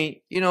God's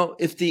saying,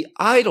 if the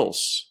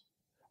idols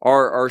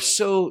are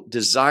so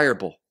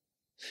desirable,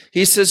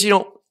 he says,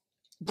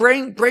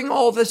 bring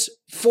all this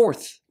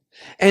forth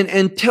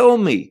and tell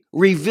me,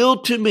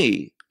 reveal to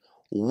me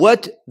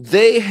what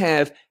they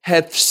have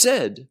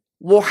said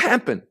will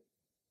happen.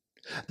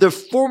 The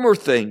former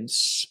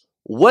things,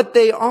 what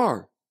they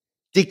are,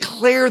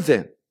 declare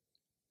them,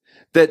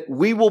 that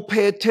we will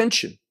pay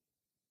attention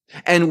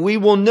and we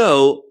will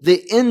know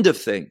the end of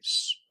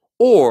things,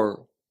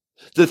 or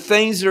the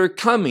things that are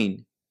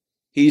coming.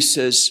 He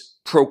says,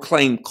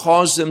 proclaim,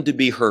 cause them to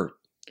be heard.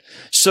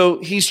 So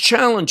he's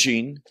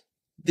challenging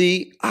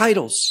the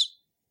idols.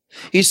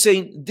 He's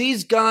saying,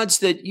 these gods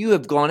that you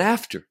have gone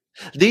after,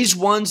 these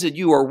ones that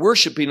you are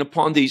worshiping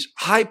upon these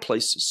high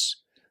places,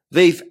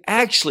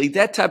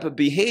 that type of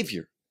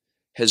behavior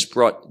has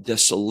brought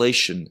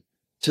desolation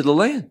to the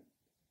land.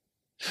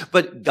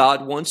 But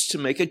God wants to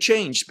make a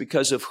change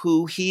because of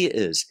who he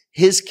is,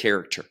 his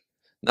character,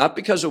 not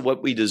because of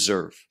what we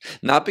deserve,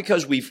 not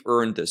because we've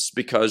earned this,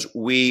 because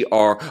we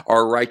are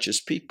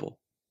righteous people.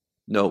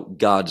 No,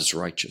 God is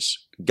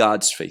righteous.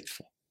 God's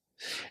faithful.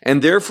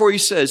 And therefore he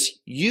says,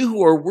 you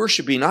who are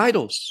worshiping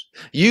idols,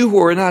 you who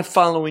are not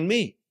following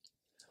me,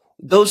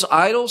 those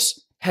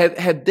idols,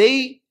 have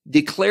they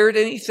declared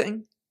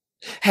anything?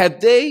 Have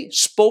they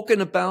spoken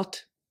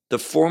about the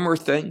former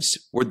things?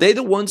 Were they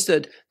the ones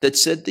that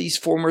said these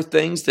former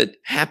things that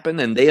happened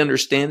and they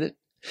understand it?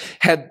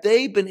 Have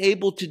they been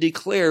able to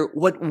declare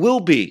what will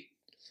be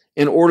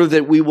in order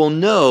that we will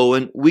know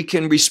and we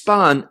can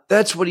respond?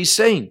 That's what he's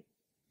saying.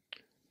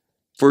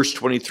 Verse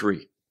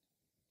 23.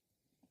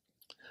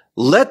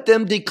 Let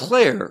them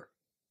declare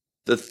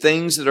the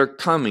things that are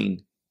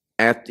coming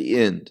at the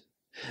end,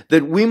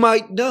 that we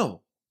might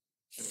know.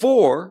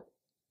 For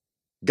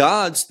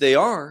gods they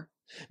are,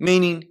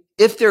 meaning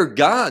if they're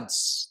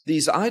gods,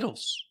 these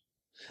idols,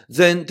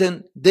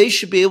 then they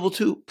should be able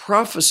to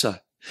prophesy.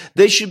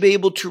 They should be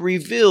able to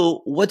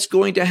reveal what's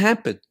going to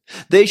happen.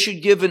 They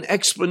should give an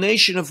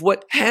explanation of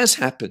what has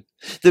happened,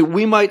 that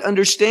we might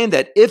understand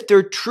that if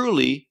they're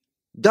truly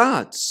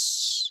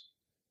gods.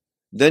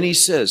 Then he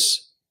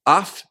says,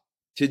 af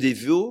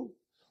tedivu,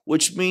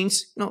 which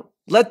means,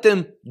 let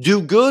them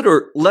do good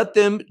or let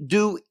them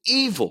do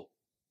evil,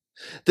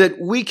 that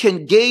we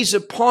can gaze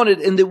upon it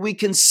and that we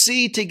can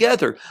see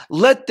together.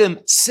 Let them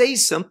say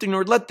something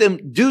or let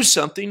them do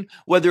something,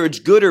 whether it's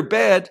good or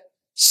bad,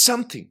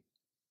 something.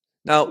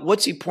 Now,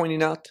 what's he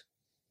pointing out?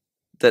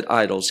 That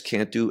idols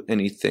can't do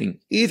anything,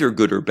 either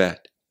good or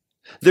bad.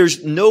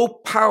 There's no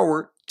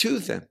power to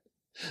them.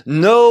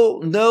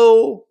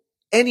 No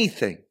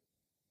anything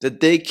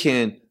that they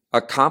can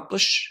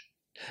accomplish.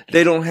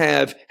 They don't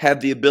have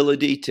the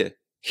ability to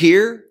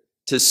hear,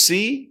 to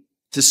see,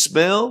 to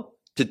smell,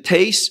 to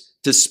taste,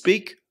 to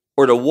speak,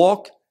 or to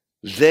walk.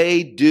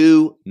 They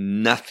do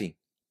nothing.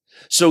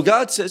 So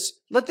God says,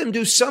 let them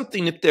do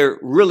something if they're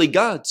really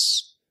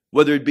gods,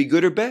 whether it be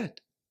good or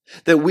bad,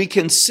 that we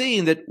can see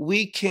and that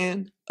we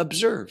can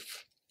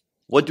observe.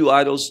 What do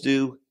idols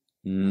do?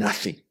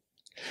 Nothing.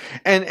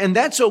 And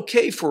that's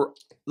okay for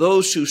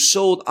those who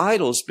sold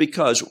idols,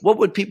 because what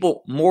would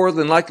people more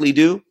than likely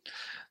do?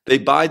 They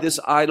buy this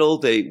idol,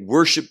 they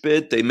worship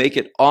it, they make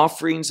it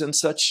offerings and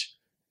such,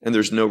 and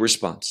there's no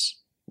response.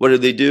 What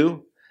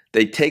do?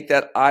 They take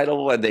that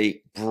idol and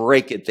they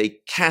break it. They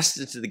cast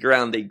it to the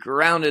ground. They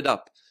ground it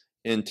up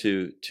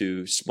into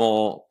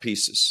small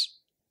pieces.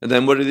 And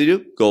then what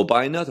do? Go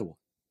buy another one,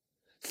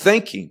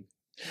 thinking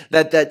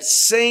that that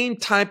same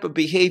type of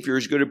behavior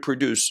is going to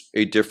produce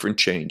a different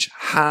change.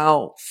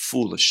 How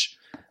foolish.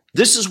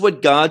 This is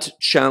what God's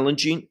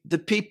challenging the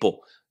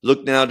people.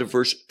 Look now to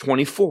verse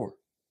 24.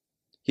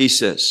 He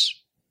says,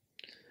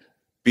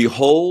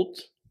 behold,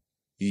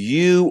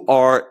 you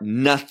are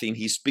nothing.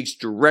 He speaks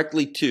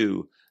directly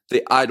to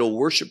the idol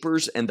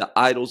worshipers and the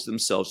idols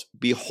themselves.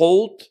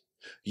 Behold,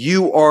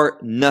 you are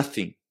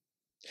nothing,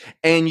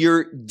 and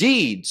your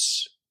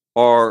deeds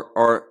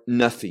are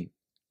nothing.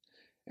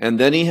 And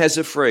then he has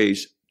a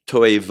phrase,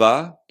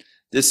 toeva.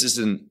 This is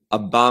an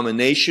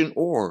abomination,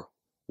 or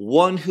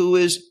one who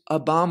is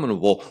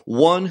abominable,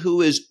 one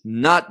who is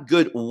not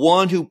good,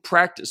 one who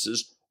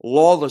practices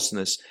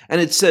lawlessness.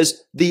 And it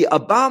says the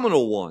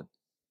abominable one,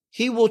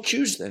 he will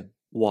choose them.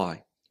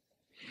 Why?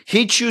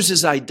 He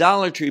chooses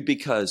idolatry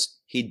because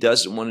he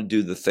doesn't want to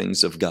do the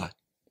things of God.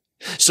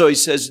 So he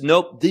says,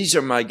 nope, these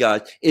are my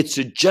God. It's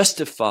to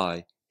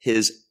justify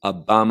his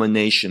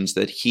abominations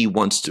that he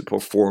wants to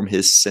perform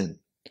his sin.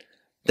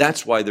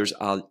 That's why there's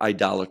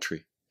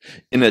idolatry,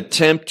 an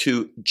attempt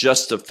to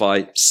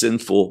justify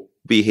sinful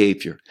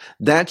behavior.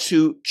 That's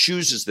who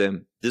chooses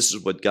them. This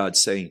is what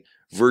God's saying.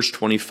 Verse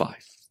 25.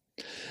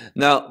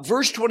 Now,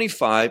 verse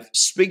 25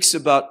 speaks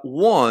about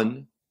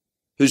one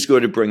who's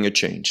going to bring a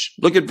change.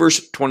 Look at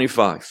verse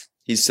 25.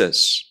 He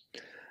says,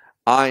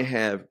 I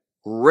have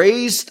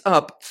raised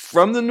up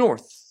from the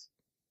north,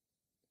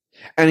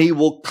 and he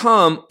will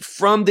come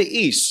from the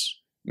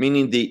east,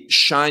 meaning the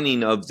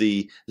shining of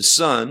the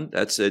sun.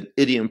 That's an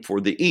idiom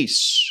for the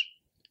east.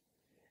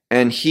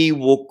 And he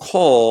will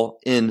call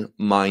in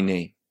my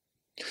name.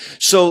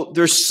 So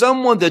there's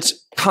someone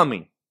that's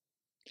coming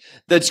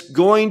that's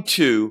going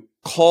to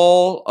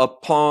call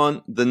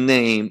upon the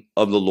name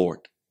of the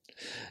Lord.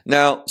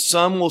 Now,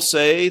 some will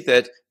say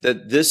that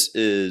this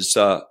is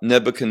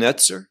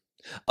Nebuchadnezzar.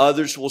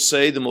 Others will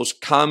say the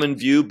most common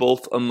view,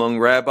 both among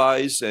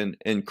rabbis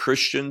and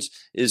Christians,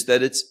 is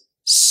that it's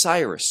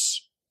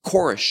Cyrus,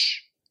 Koresh.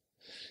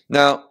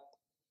 Now,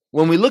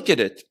 when we look at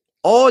it,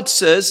 all it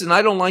says, and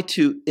I don't like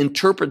to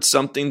interpret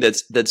something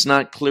that's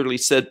not clearly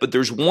said, but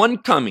there's one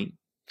coming,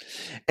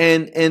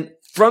 and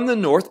from the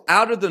north,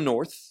 out of the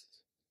north,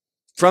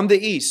 from the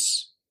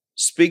east,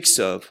 speaks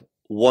of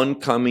one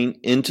coming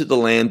into the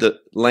land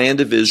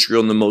of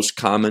Israel in the most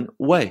common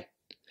way.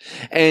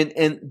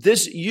 And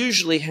this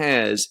usually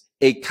has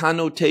a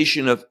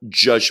connotation of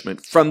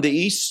judgment. From the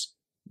east,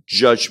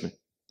 judgment.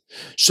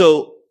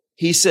 So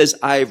he says,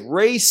 I've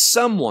raised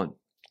someone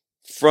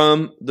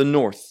from the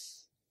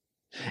north,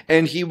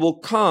 and he will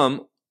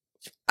come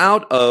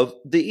out of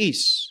the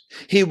east.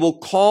 He will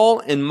call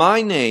in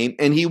my name,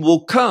 and he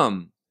will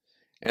come.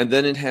 And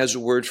then it has a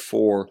word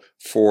for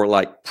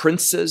like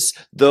princes,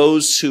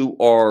 those who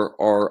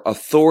are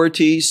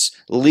authorities,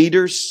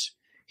 leaders.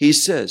 He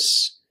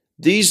says,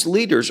 these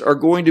leaders are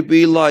going to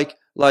be like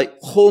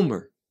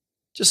Homer,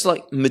 just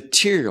like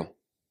material.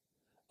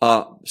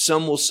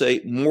 Some will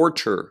say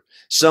mortar.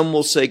 Some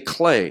will say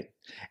clay.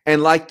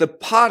 And like the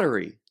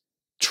pottery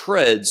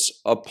treads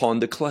upon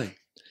the clay.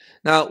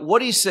 Now,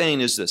 what he's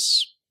saying is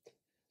this.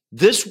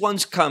 This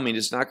one's coming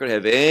is not going to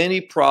have any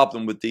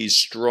problem with these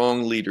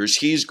strong leaders.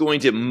 He's going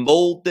to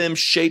mold them,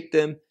 shape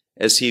them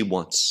as he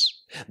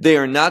wants. They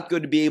are not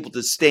going to be able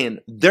to stand.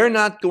 They're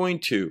not going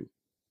to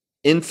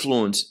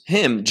influence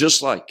him,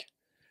 just like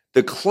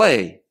the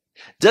clay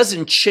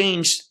doesn't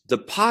change the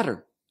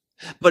potter,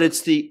 but it's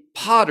the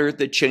potter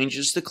that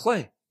changes the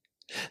clay.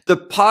 The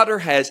potter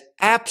has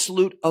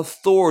absolute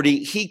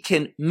authority. He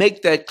can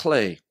make that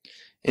clay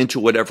into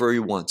whatever he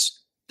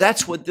wants.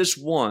 That's what this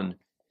one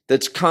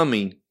that's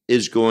coming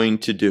is going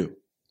to do.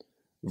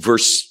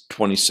 Verse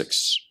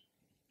 26.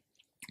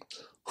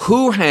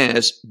 Who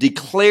has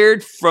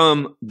declared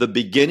from the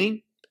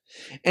beginning?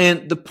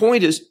 And the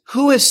point is,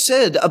 who has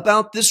said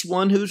about this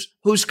one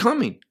who's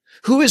coming?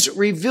 Who has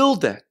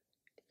revealed that?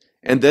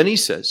 And then he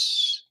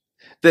says,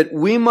 that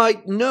we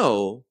might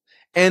know,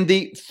 and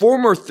the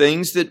former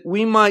things that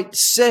we might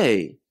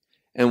say.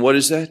 And what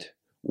is that?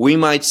 We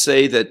might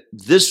say that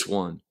this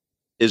one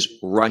is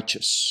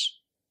righteous.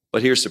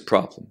 But here's the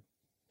problem.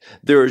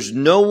 There is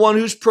no one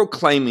who's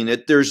proclaiming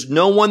it. There's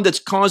no one that's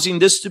causing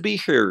this to be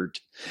heard.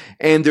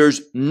 And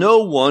there's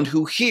no one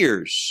who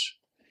hears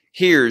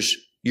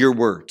your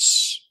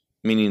words.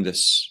 Meaning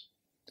this.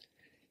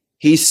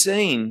 He's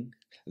saying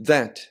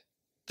that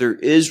there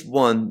is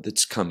one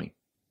that's coming.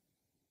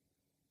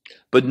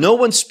 But no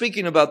one's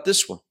speaking about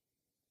this one.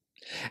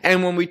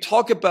 And when we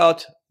talk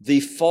about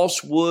the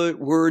false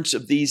words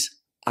of these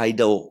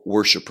idol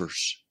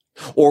worshipers,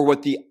 or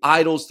what the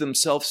idols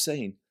themselves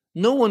saying,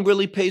 no one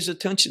really pays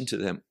attention to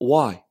them.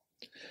 Why?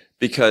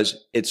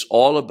 Because it's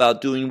all about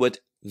doing what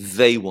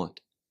they want.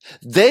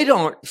 They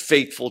aren't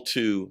faithful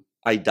to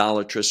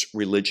idolatrous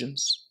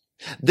religions.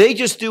 They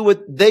just do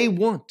what they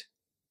want.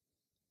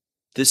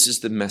 This is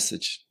the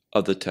message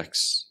of the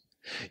text.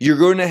 You're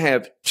going to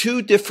have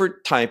two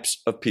different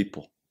types of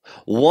people.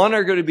 One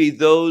are going to be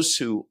those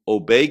who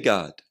obey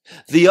God.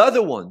 The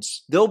other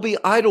ones, they'll be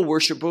idol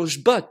worshipers,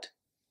 but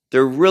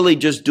they're really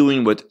just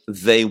doing what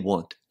they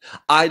want.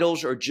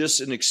 Idols are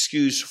just an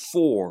excuse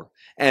for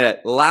and a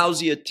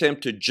lousy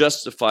attempt to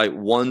justify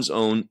one's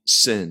own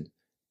sin.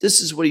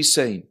 This is what he's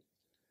saying.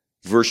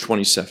 Verse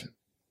 27.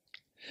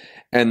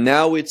 And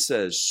now it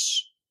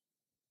says,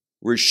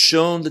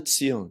 Rishon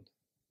LeZion,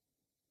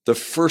 the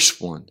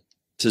first one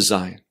to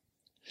Zion.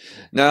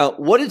 Now,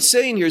 what it's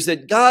saying here is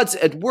that God's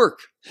at work,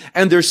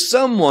 and there's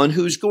someone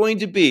who's going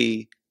to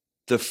be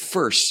the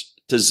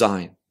first to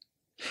Zion.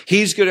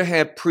 He's going to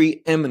have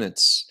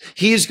preeminence.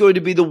 He's going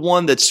to be the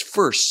one that's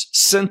first,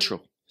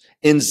 central.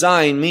 In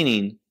Zion,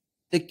 meaning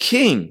the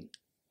king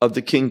of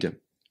the kingdom.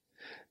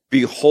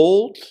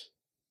 Behold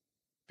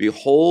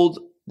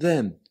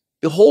them.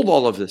 Behold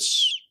all of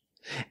this.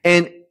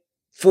 And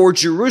for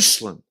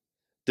Jerusalem,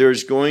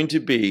 there's going to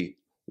be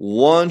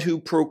one who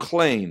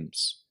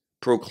proclaims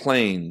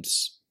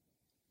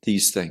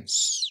these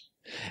things.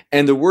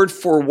 And the word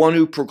for one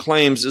who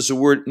proclaims is the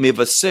word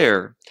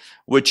mevaser,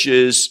 which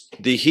is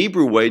the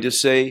Hebrew way to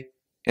say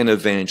an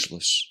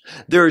evangelist.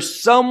 There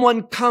is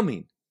someone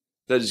coming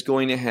that is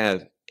going to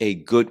have a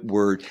good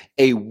word,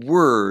 a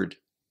word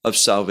of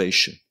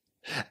salvation,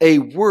 a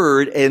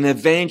word, an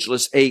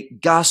evangelist, a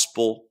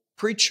gospel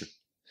preacher.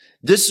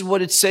 This is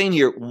what it's saying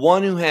here,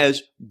 one who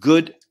has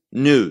good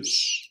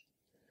news.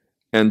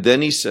 And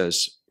then he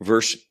says,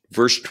 verse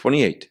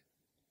 28,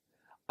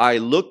 I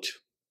looked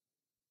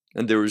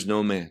and there was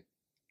no man.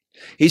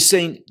 He's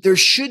saying there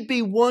should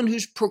be one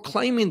who's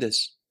proclaiming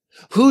this.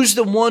 Who's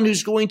the one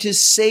who's going to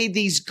say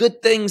these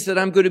good things that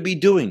I'm going to be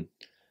doing?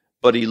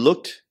 But he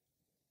looked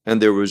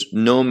and there was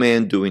no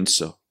man doing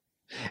so.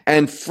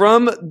 And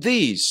from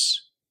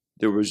these,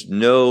 there was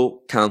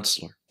no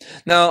counselor.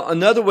 Now,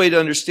 another way to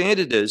understand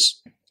it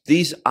is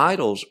these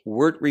idols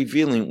weren't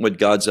revealing what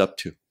God's up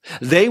to.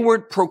 They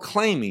weren't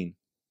proclaiming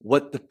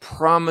what the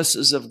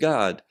promises of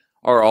God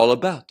are all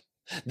about.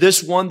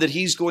 This one that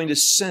he's going to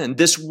send,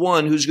 this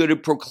one who's going to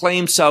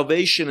proclaim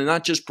salvation and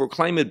not just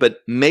proclaim it, but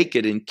make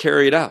it and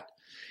carry it out.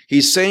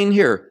 He's saying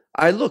here,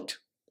 I looked.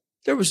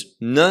 There was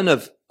none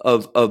of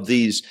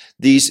these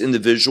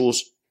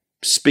individuals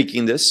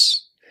speaking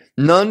this.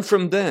 None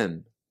from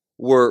them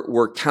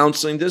were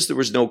counseling this. There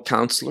was no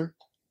counselor.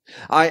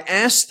 I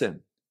asked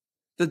them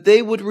that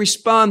they would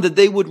respond, that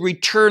they would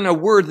return a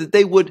word, that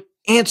they would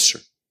answer.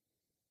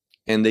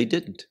 And they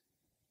didn't.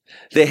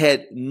 They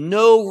had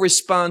no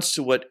response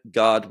to what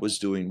God was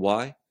doing.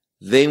 Why?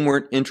 They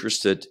weren't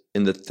interested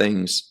in the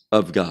things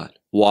of God.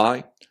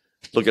 Why?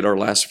 Look at our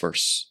last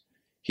verse.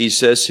 He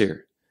says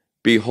here,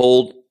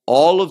 behold,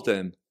 all of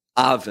them,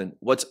 Aven.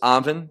 What's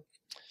Aven?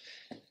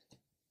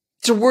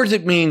 It's a word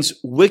that means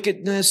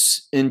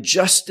wickedness,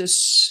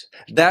 injustice,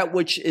 that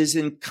which is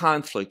in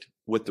conflict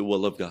with the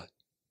will of God.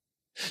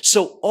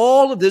 So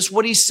all of this,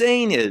 what he's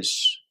saying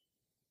is,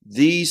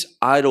 these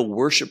idol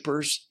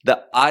worshipers,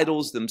 the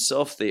idols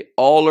themselves, they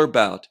all are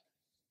about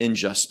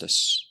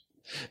injustice.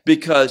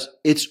 Because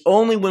it's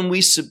only when we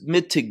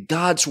submit to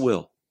God's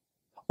will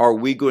are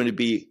we going to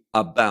be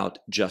about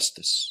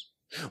justice.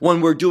 When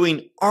we're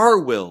doing our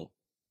will,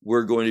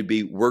 we're going to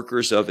be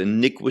workers of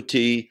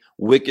iniquity,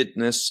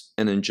 wickedness,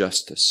 and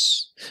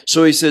injustice.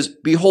 So he says,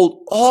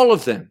 behold, all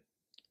of them,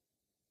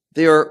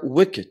 they are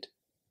wicked.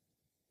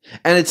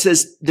 And it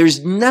says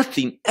there's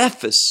nothing,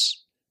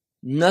 Ephes,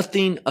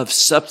 nothing of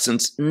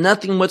substance,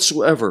 nothing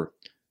whatsoever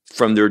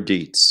from their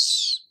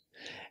deeds.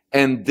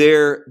 And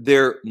their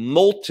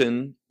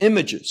molten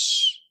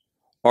images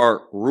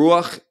are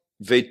ruach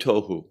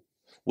vetohu,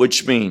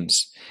 which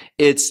means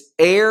it's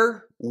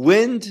air,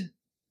 wind,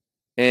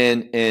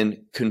 and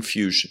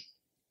confusion.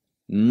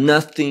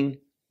 Nothing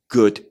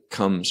good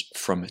comes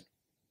from it.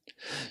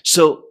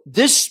 So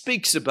this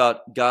speaks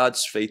about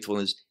God's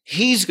faithfulness.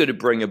 He's going to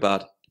bring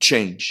about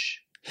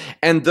change.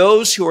 And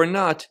those who are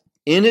not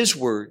in his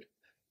word,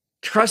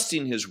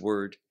 trusting his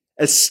word,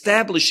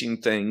 establishing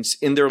things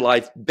in their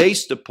life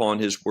based upon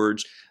his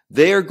words,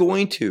 they are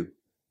going to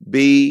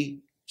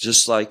be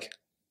just like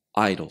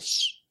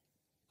idols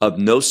of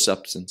no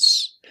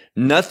substance.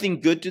 Nothing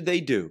good do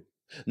they do.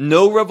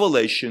 No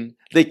revelation.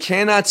 They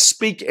cannot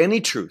speak any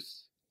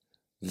truth.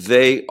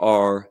 They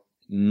are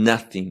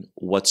nothing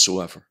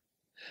whatsoever.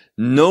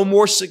 No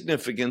more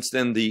significance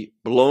than the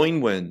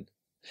blowing wind.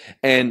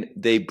 And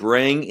they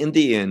bring in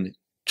the end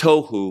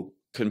tohu,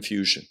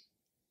 confusion.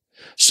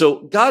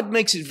 So God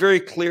makes it very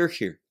clear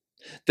here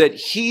that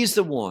he's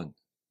the one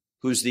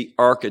who's the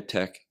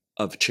architect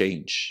of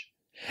change.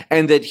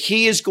 And that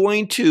he is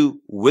going to,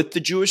 with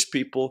the Jewish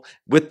people,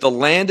 with the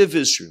land of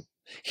Israel,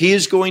 he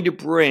is going to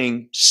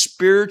bring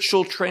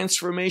spiritual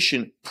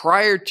transformation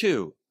prior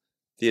to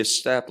the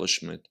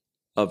establishment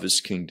of his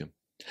kingdom.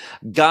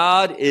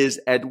 God is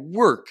at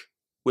work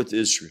with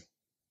Israel.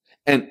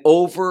 And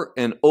over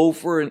and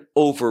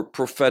over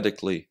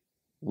prophetically,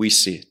 we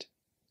see it.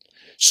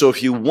 So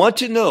if you want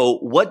to know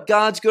what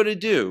God's going to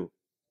do,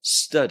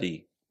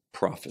 study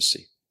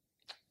prophecy.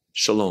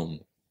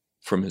 Shalom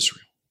from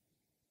Israel.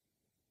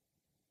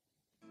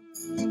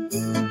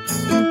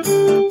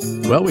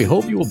 Well, we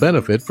hope you will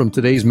benefit from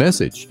today's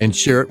message and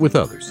share it with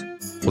others.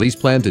 Please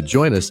plan to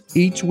join us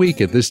each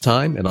week at this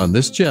time and on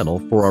this channel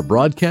for our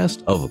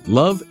broadcast of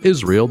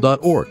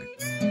loveisrael.org.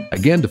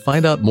 Again, to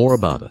find out more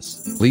about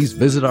us, please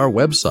visit our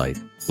website,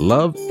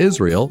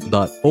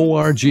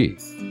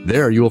 loveisrael.org.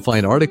 There you will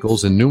find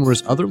articles and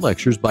numerous other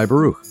lectures by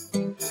Baruch.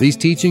 These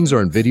teachings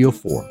are in video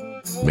form.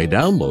 You may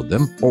download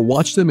them or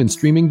watch them in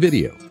streaming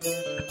video.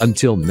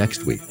 Until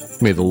next week,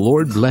 may the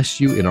Lord bless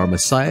you in our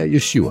Messiah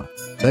Yeshua,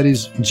 that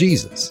is,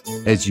 Jesus,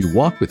 as you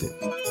walk with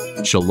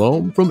Him.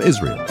 Shalom from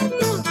Israel.